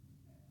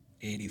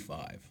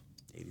 85.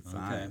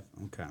 85.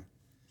 Okay.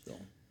 So,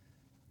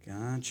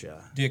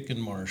 Gotcha. Dick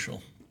and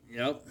Marshall.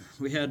 Yep.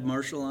 We had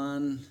Marshall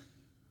on.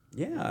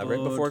 Yeah,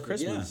 right before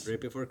Christmas. Yeah,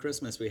 right before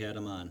Christmas we had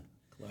him on.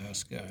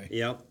 Class guy.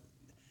 Yep.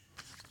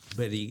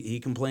 But he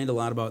complained a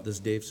lot about this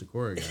Dave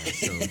Seykora guy.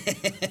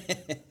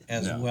 So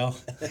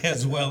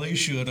As well he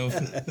should have.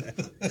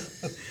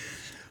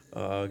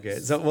 Okay.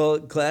 So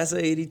class of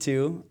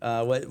 82.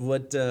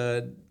 What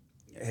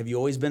have you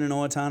always been in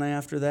Owatonna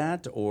after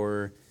that,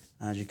 or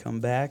did you come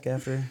back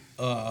after?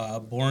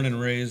 Born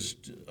and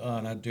raised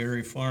on a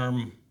dairy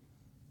farm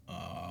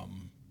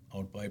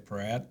out by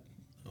Pratt,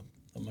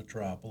 the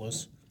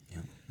metropolis.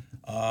 Yeah.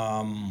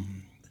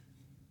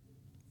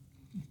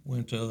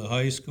 Went to the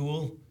high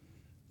school.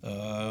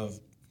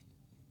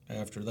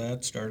 After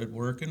that, started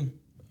working.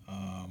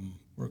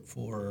 Worked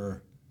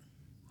for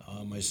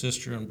my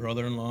sister and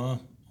brother-in-law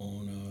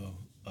own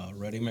a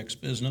ready-mix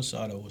business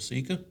out of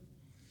Waseca.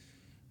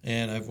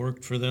 And I've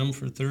worked for them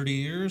for 30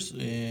 years.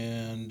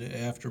 And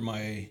after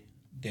my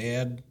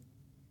dad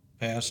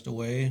passed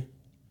away,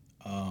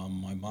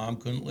 my mom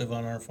couldn't live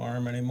on our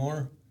farm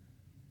anymore.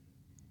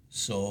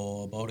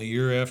 So about a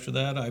year after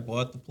that, I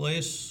bought the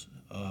place,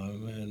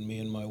 and me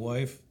and my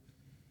wife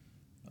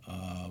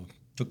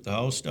took the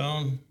house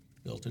down,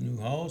 built a new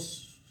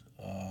house,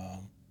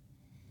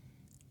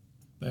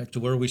 back to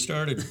where we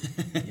started,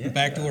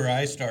 back to where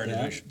I started,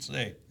 I should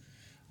say.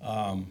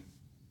 I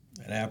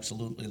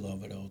absolutely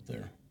love it out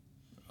there.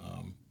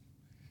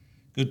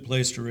 Good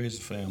place to raise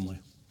a family.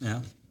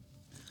 Yeah.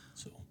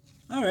 So.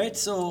 All right,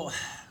 so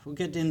we'll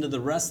get into the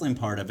wrestling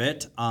part of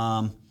it.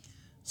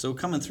 So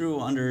coming through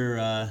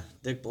under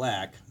Dick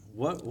Black,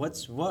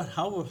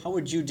 how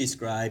would you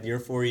describe your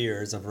 4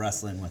 years of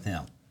wrestling with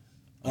him?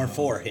 Or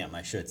for him,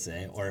 I should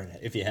say, or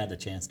if you had a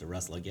chance to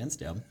wrestle against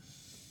him.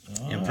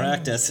 In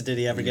practice, did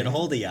he ever get a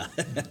hold of you?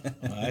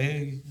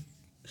 I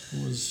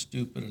was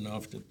stupid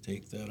enough to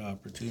take that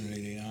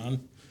opportunity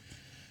on.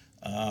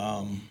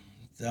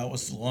 That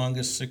was the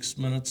longest 6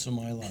 minutes of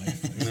my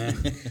life, I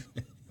think.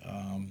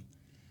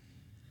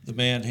 The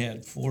man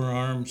had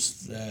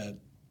forearms that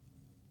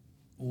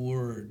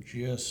were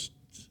just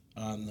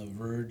on the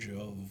verge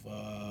of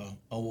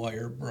a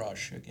wire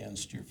brush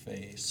against your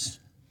face.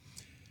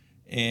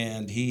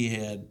 And he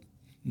had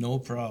no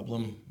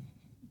problem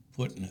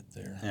putting it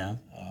there. Yeah.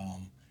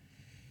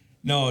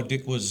 No,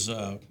 Dick was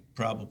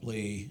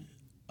probably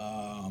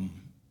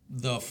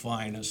the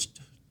finest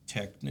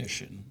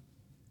technician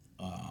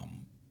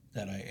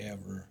that I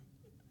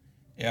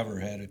ever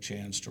had a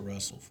chance to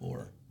wrestle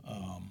for.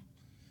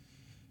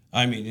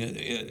 I mean,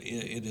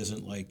 it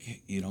isn't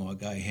like, a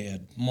guy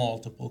had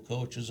multiple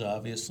coaches,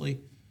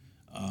 obviously,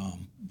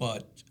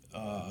 but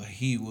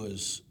he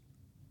was,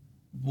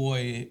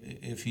 boy,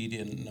 if he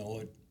didn't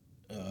know it,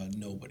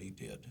 nobody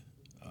did.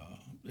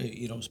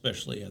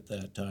 Especially at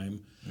that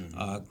time.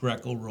 Mm-hmm.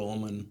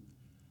 Greco-Roman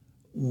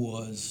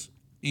was,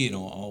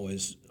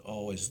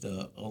 always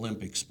the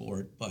Olympic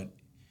sport, but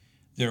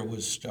there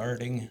was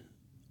starting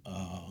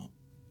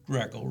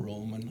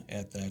Greco-Roman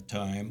at that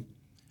time.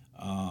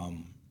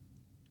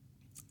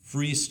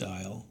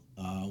 Freestyle,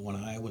 when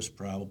I was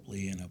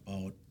probably in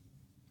about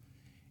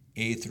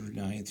 8th or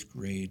 9th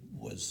grade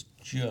was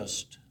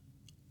just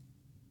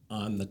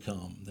on the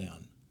come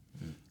then.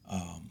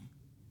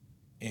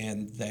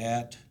 And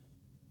that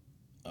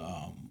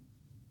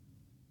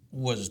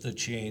was the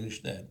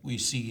change that we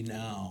see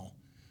now.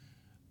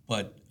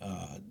 But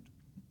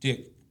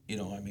Dick,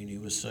 he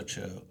was such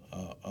a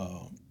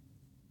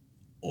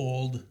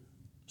old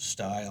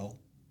style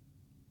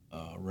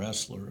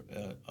wrestler.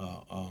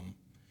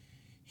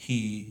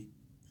 He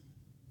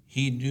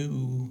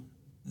knew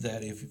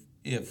that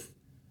if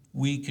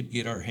we could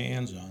get our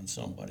hands on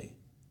somebody,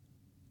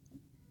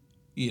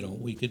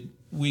 we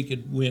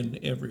could win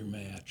every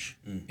match,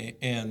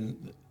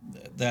 and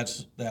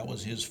that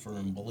was his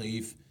firm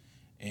belief,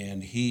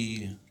 and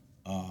he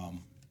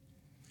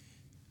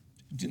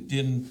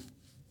didn't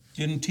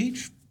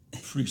teach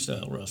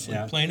freestyle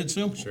wrestling, plain and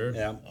simple. Sure.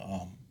 Yeah.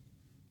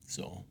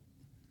 So.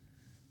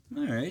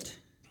 All right.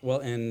 Well,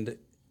 and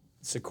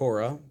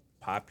Seykora,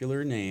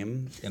 popular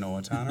name in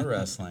Owatonna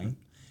wrestling.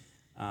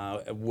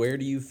 Where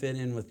do you fit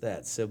in with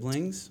that?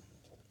 Siblings?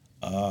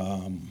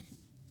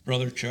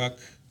 Brother Chuck,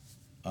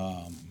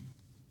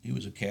 he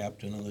was a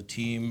captain of the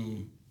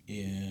team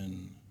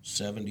in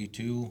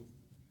 '72.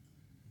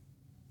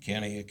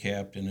 Kenny, a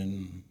captain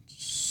in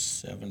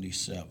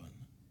 '77.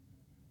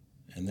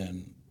 And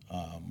then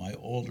my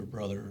older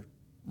brother,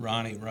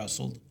 Ronnie,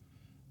 wrestled.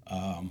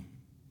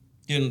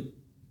 Didn't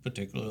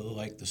particularly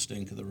like the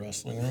stink of the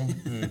wrestling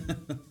room.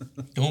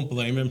 Don't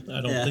blame him.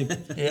 I don't think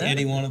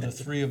any one of the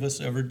three of us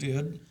ever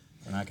did.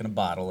 We're not going to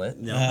bottle it.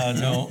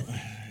 No,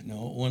 it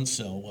wouldn't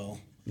sell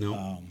well.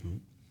 No.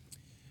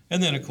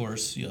 And then, of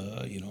course,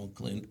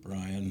 Clint,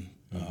 Brian,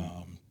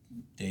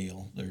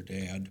 Dale, their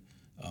dad,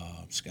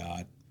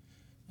 Scott,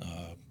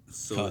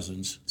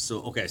 cousins.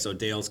 So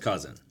Dale's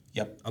cousin.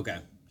 Yep. Okay.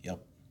 Yep.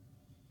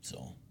 So.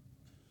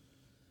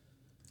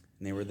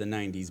 And they were the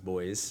 90s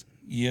boys.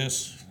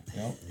 Yes.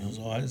 Yep. It was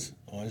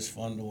always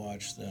fun to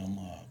watch them.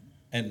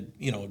 And,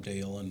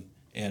 Dale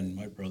and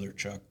my brother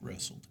Chuck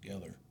wrestled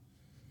together.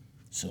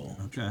 So.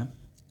 Okay.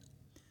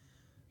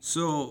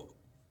 So,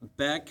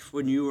 back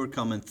when you were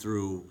coming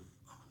through,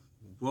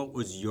 what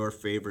was your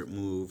favorite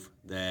move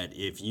that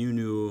if you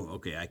knew,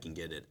 okay, I can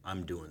get it,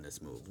 I'm doing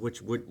this move?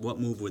 What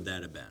move would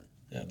that have been?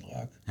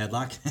 Headlock.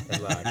 Headlock?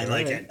 Headlock. I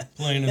like it.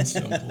 Plain and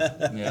simple.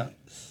 Yeah.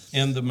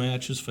 End the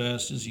match as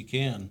fast as you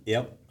can.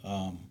 Yep.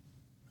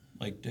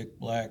 Like Dick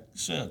Black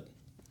said,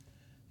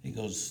 he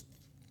goes,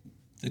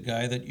 the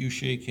guy that you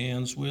shake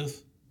hands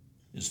with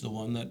is the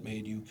one that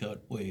made you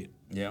cut weight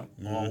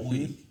all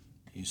week.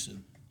 He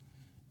said,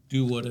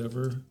 do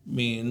whatever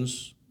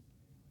means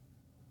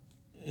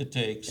it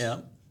takes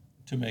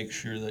to make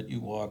sure that you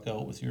walk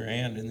out with your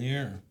hand in the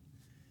air.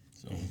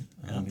 So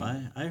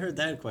I heard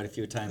that quite a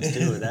few times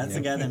too. That's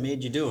the guy that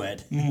made you do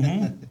it.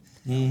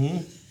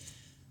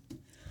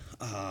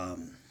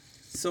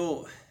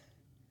 So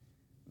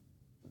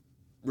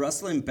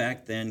wrestling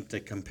back then to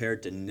compare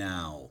to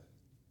now,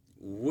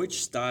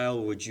 which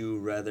style would you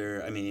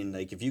rather? I mean,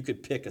 like if you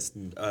could pick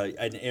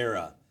an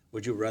era,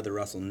 would you rather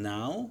wrestle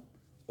now,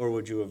 or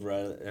would you have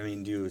rather? I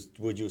mean,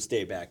 would you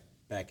stay back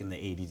in the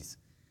 '80s?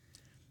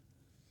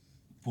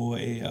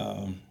 Boy.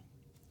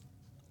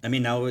 I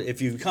mean, now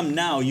if you come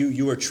now,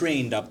 you were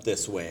trained up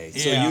this way,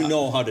 so you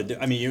know how to do.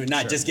 I mean, you're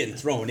not just getting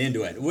thrown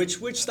into it.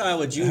 Which style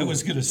would you? I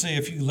was going to say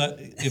if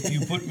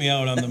you put me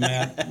out on the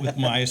mat with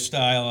my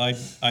style,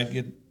 I'd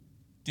get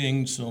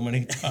dinged so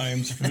many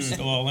times for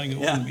stalling it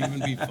wouldn't even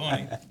be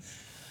funny.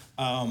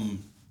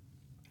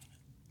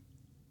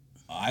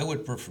 I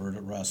would prefer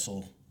to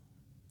wrestle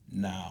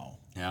now.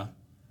 Yeah.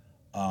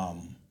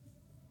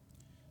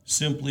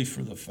 Simply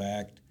for the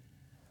fact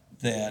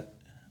that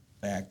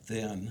back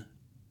then,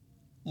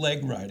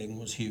 leg riding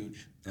was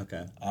huge.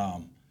 Okay.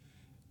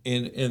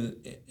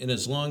 And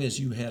as long as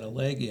you had a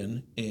leg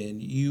in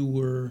and you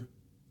were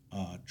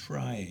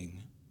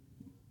trying,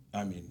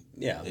 I mean,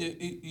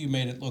 you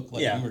made it look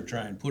like you were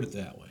trying, put it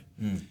that way.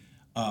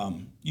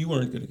 You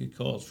weren't going to get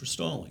calls for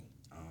stalling.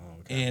 Oh,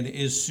 okay. And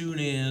as soon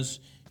as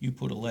you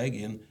put a leg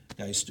in,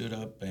 guy stood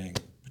up, bang,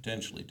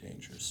 potentially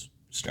dangerous,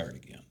 start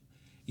again.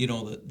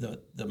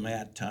 The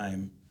mat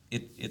time,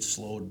 it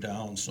slowed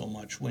down so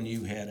much when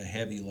you had a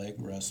heavy leg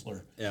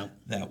wrestler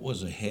that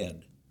was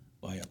ahead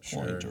by a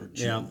point or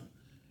two. Yeah.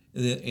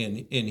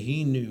 And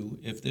he knew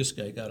if this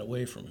guy got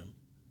away from him,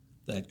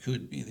 that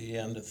could be the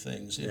end of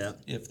things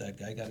if that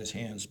guy got his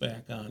hands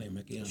back on him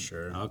again.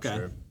 Sure. Okay.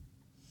 Sure.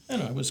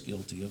 And I was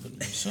guilty of it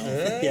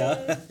myself.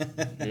 Yeah.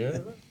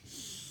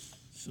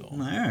 So. All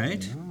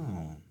right.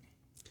 Oh.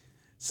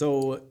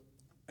 So,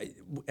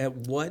 at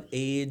what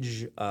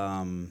age,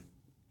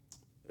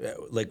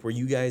 like, were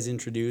you guys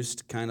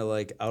introduced kind of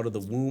like out of the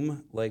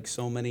womb, like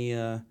so many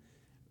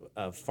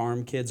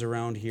farm kids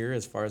around here,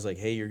 as far as like,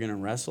 hey, you're gonna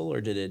wrestle,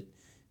 or did it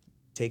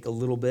take a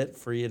little bit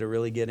for you to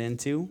really get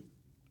into?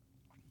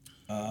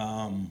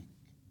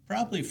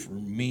 Probably for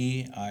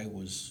me, I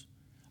was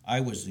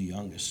the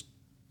youngest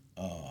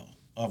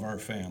of our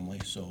family,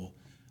 so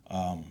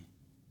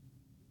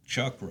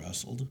Chuck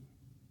wrestled,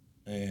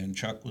 and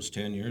Chuck was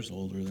 10 years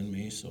older than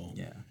me, so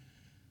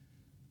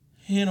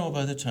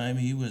by the time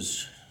he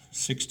was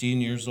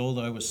 16 years old.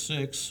 I was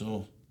 6,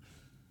 so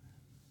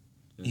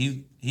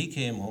he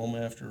came home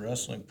after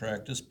wrestling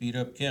practice, beat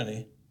up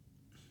Kenny.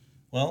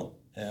 Well,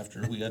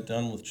 after we got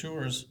done with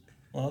chores,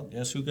 well,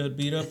 guess who got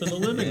beat up in the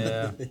living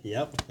room?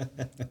 Yep.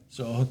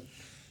 So,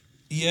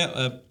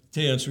 yeah,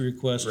 to answer your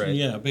question, Right.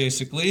 yeah,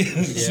 basically,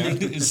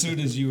 as soon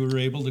as you were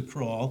able to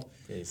crawl,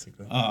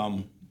 Basically.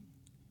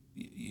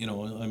 you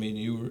know, I mean,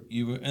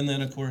 you were, and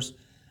then of course,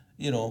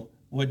 you know,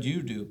 what'd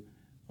you do?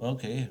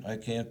 Okay, I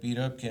can't beat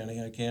up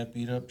Kenny, I can't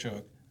beat up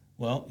Chuck.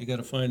 Well, you got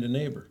to find a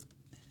neighbor.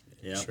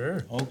 Yeah.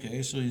 Sure.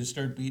 Okay, so you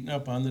start beating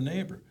up on the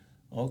neighbor.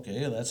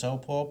 Okay, that's how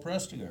Paul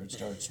Prestigard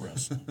starts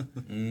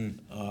wrestling.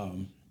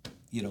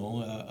 You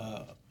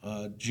know,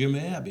 Jim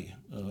Abbey.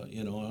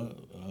 You know,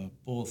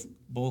 both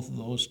of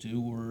those two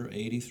were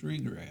 '83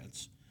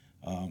 grads.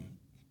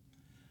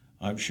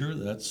 I'm sure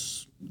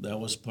that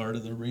was part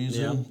of the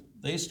reason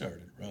they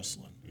started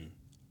wrestling.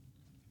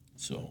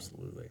 So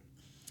Absolutely.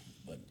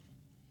 but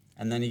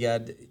And then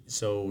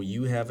so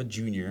you have a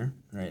junior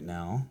right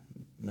now,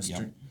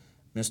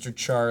 Mr.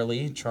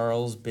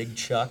 Charles Big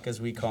Chuck,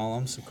 as we call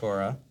him,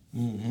 Seykora.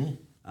 mm-hmm.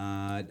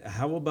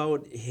 How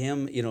about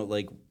him? You know,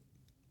 like,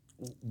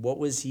 what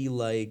was he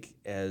like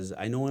as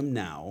I know him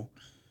now?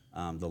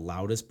 The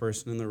loudest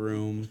person in the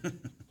room,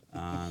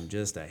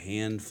 just a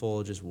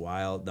handful, just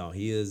wild. No,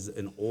 he is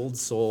an old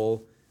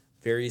soul,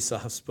 very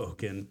soft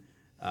spoken,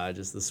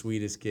 just the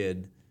sweetest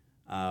kid.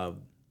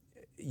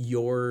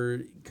 You're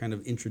kind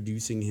of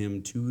introducing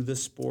him to the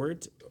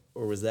sport,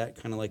 or was that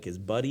kind of like his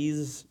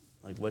buddies?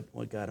 Like,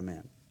 what got him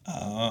in?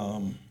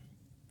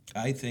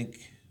 I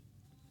think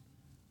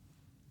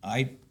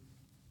I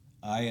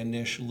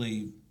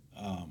initially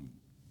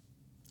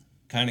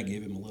kind of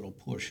gave him a little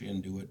push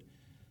into it,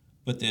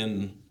 but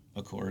then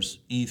of course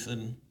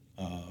Ethan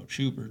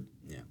Schubert,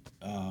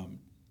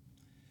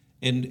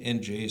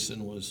 and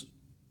Jason was,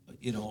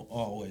 you know,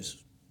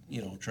 always,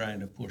 you know, trying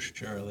to push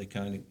Charlie,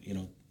 kind of, you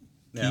know,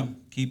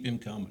 keep him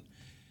coming.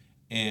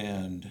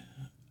 And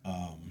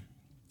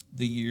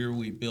the year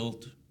we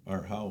built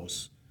our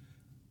house,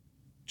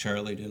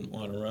 Charlie didn't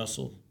want to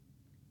wrestle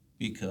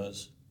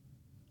because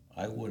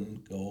I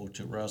wouldn't go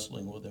to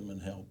wrestling with him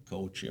and help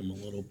coach him a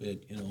little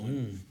bit, you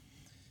know.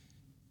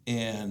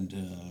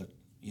 And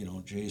you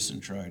know, Jason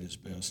tried his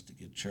best to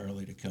get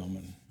Charlie to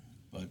come,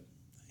 but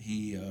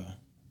he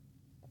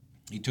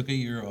took a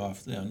year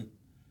off then.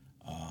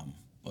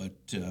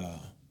 But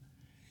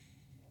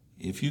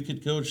if you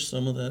could coach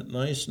some of that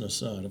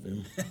niceness out of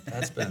him,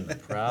 That's been the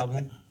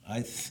problem.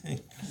 I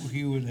think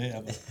we would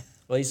have it.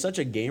 Well, he's such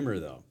a gamer,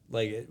 though.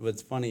 Like,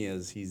 what's funny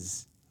is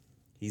he's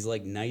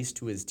like nice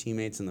to his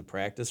teammates in the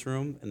practice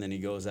room, and then he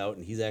goes out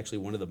and he's actually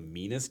one of the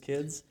meanest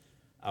kids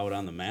out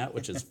on the mat,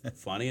 which is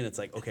funny. And it's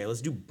like, okay,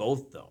 let's do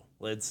both though.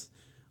 Let's,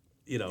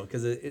 you know,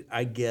 because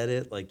I get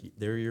it. Like,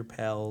 they're your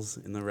pals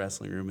in the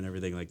wrestling room and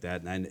everything like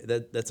that, and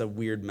that's a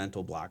weird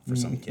mental block for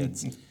some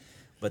kids.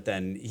 But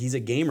then he's a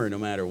gamer no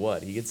matter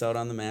what. He gets out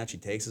on the match. He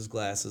takes his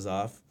glasses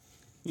off.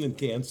 And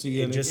can't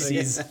see And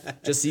anything.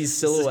 just sees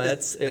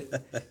silhouettes.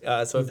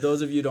 So if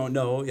those of you don't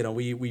know, you know,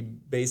 we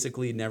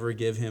basically never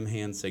give him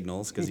hand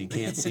signals because he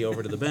can't see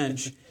over to the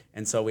bench,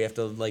 and so we have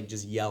to like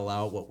just yell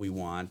out what we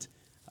want.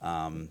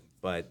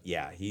 But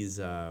yeah,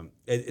 he's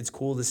it's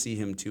cool to see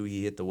him too.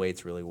 He hit the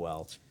weights really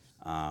well,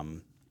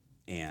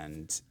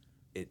 and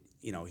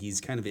you know,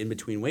 he's kind of in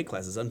between weight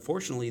classes.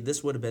 Unfortunately,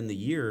 this would have been the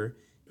year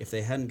if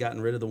they hadn't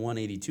gotten rid of the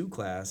 182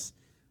 class.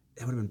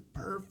 That would have been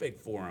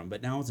perfect for him.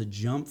 But now it's a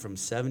jump from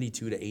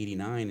 72 to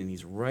 89, and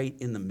he's right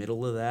in the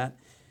middle of that.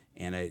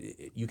 And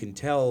you can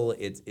tell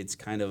it's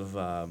kind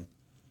of,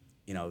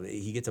 you know,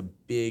 he gets a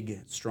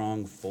big,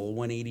 strong, full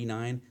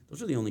 189.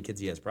 Those are the only kids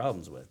he has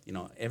problems with. You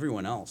know,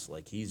 everyone else,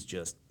 like, he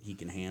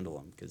can handle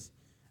them because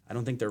I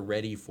don't think they're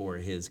ready for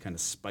his kind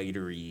of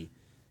spidery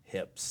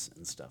hips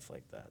and stuff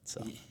like that.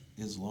 So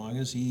As long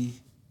as he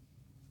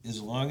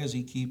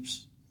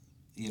keeps,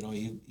 you know,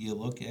 you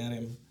look at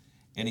him,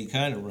 and he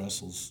kind of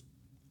wrestles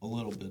a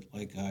little bit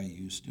like I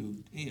used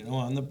to, you know,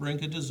 on the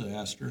brink of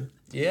disaster.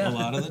 Yeah. A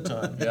lot of the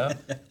time. yeah,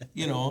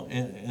 You know,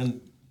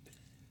 and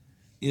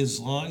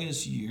as long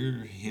as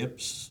your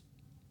hips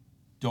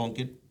don't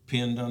get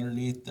pinned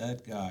underneath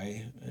that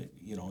guy,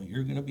 you know,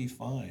 you're going to be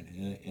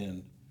fine.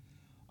 And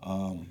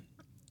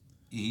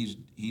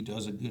he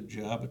does a good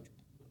job at,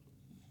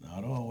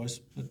 not always,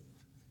 but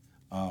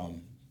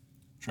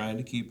trying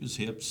to keep his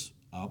hips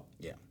up.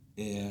 yeah.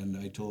 And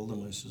I told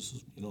him, I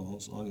says, you know,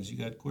 as long as you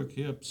got quick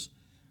hips,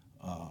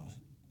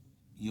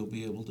 you'll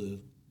be able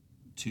to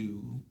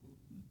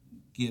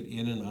get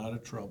in and out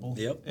of trouble.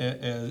 Yep.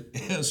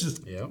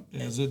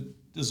 As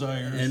it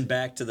desires. And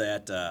back to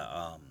that,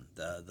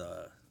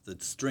 the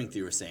strength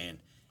you were saying,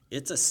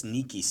 it's a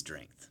sneaky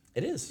strength.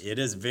 It is. It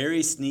is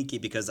very sneaky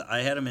because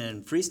I had him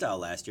in freestyle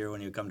last year when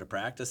he would come to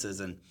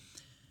practices, and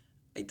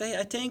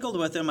I tangled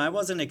with him. I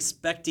wasn't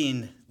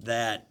expecting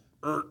that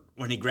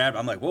when he grabbed.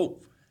 I'm like, whoa,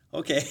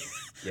 okay.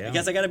 Yeah. I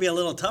guess I got to be a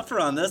little tougher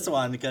on this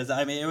one because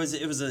I mean it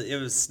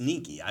was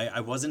sneaky. I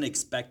wasn't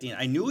expecting.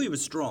 I knew he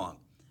was strong.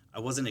 I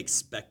wasn't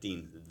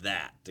expecting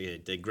that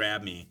to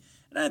grab me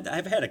And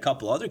I've had a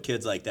couple other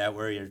kids like that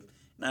where you're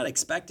not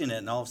expecting it,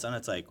 and all of a sudden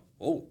it's like,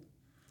 oh,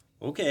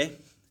 okay,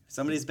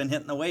 somebody's been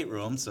hitting the weight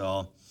room.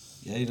 So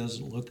yeah, he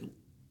doesn't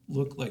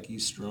look like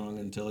he's strong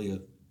until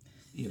you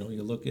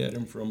look at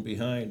him from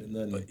behind, and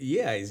then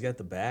yeah, he's got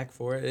the back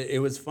for it. It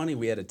was funny.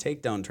 We had a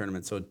takedown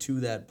tournament, so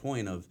to that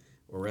point of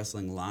we're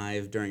wrestling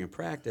live during a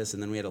practice,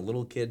 and then we had a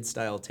little kid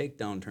style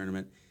takedown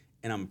tournament,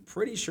 and I'm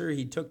pretty sure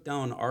he took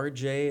down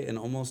RJ and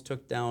almost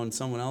took down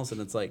someone else, and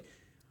it's like,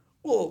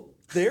 well,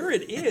 there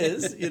it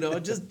is,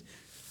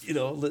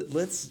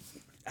 let's,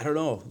 I don't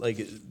know,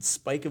 like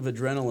spike of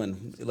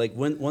adrenaline. Like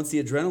once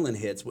the adrenaline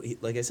hits,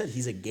 like I said,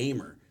 he's a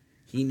gamer.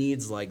 He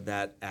needs like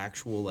that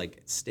actual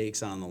like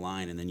stakes on the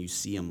line, and then you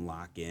see him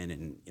lock in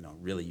and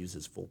really use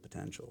his full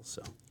potential.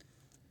 So,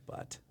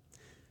 but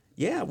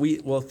yeah,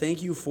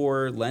 thank you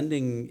for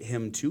lending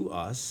him to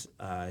us.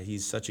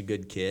 He's such a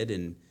good kid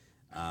and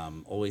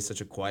always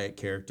such a quiet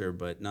character,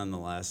 but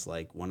nonetheless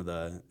like one of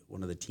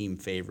the team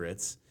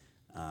favorites.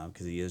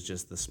 Because he is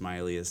just the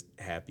smiliest,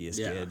 happiest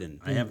kid. And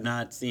I have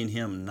not seen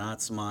him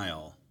not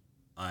smile.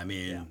 I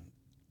mean,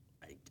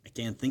 I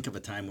can't think of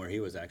a time where he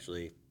was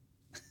actually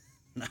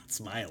not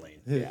smiling.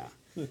 Yeah,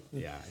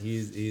 yeah,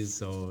 he's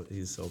so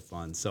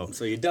fun. So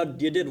you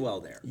did well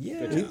there.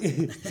 Yeah,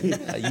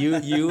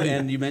 you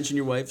and you mentioned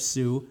your wife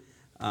Sue,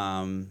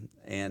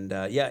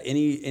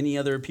 any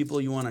other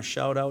people you want to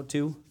shout out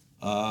to?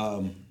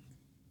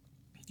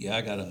 Yeah,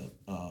 I got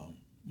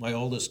my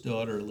oldest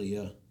daughter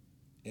Leah.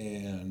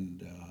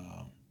 And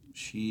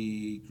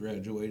she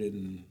graduated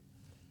in,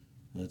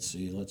 let's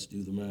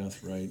do the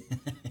math right,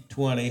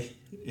 20.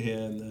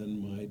 And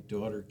then my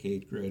daughter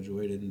Kate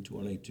graduated in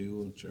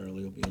 22, and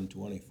Charlie will be in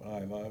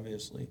 25,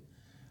 obviously.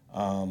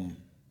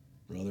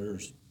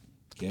 Brothers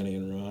Kenny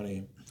and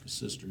Ronnie,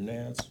 sister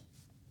Nance.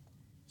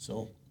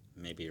 So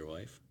maybe your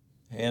wife.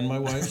 And my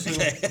wife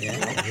Sue.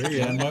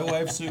 And my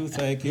wife Sue,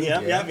 thank you.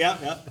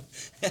 Yep.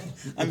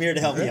 I'm here to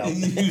help you out.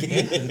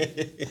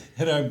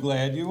 And I'm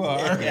glad you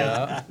are.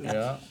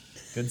 Yeah.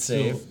 Good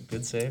save.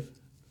 Good save.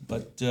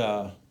 But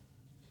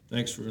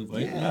thanks for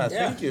inviting me.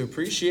 Thank you.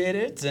 Appreciate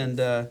it. And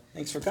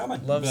thanks for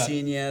coming. Love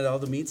seeing you at all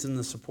the meets and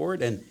the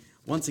support. And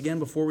once again,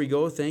 before we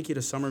go, thank you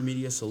to Summer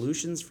Media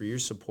Solutions for your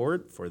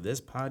support for this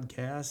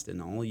podcast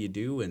and all you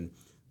do, and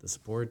the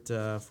support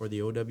for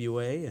the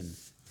OWA and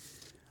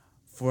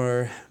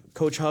for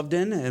Coach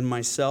Hovden and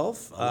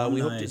myself. We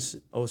hope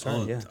to.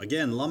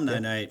 Again, Alumni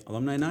Night.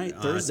 Alumni Night,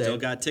 Thursday. Still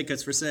got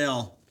tickets for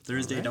sale.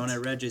 Thursday down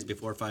at Reggie's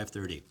before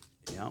 5:30.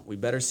 Yeah, we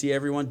better see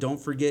everyone. Don't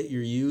forget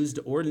your used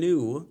or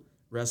new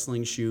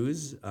wrestling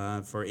shoes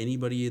for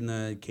anybody in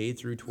the K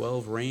through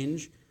 12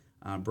 range.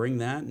 Bring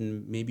that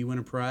and maybe win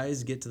a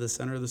prize. Get to the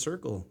center of the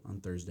circle on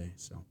Thursday.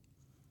 So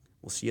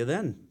we'll see you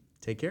then.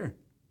 Take care.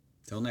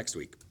 Till next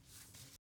week.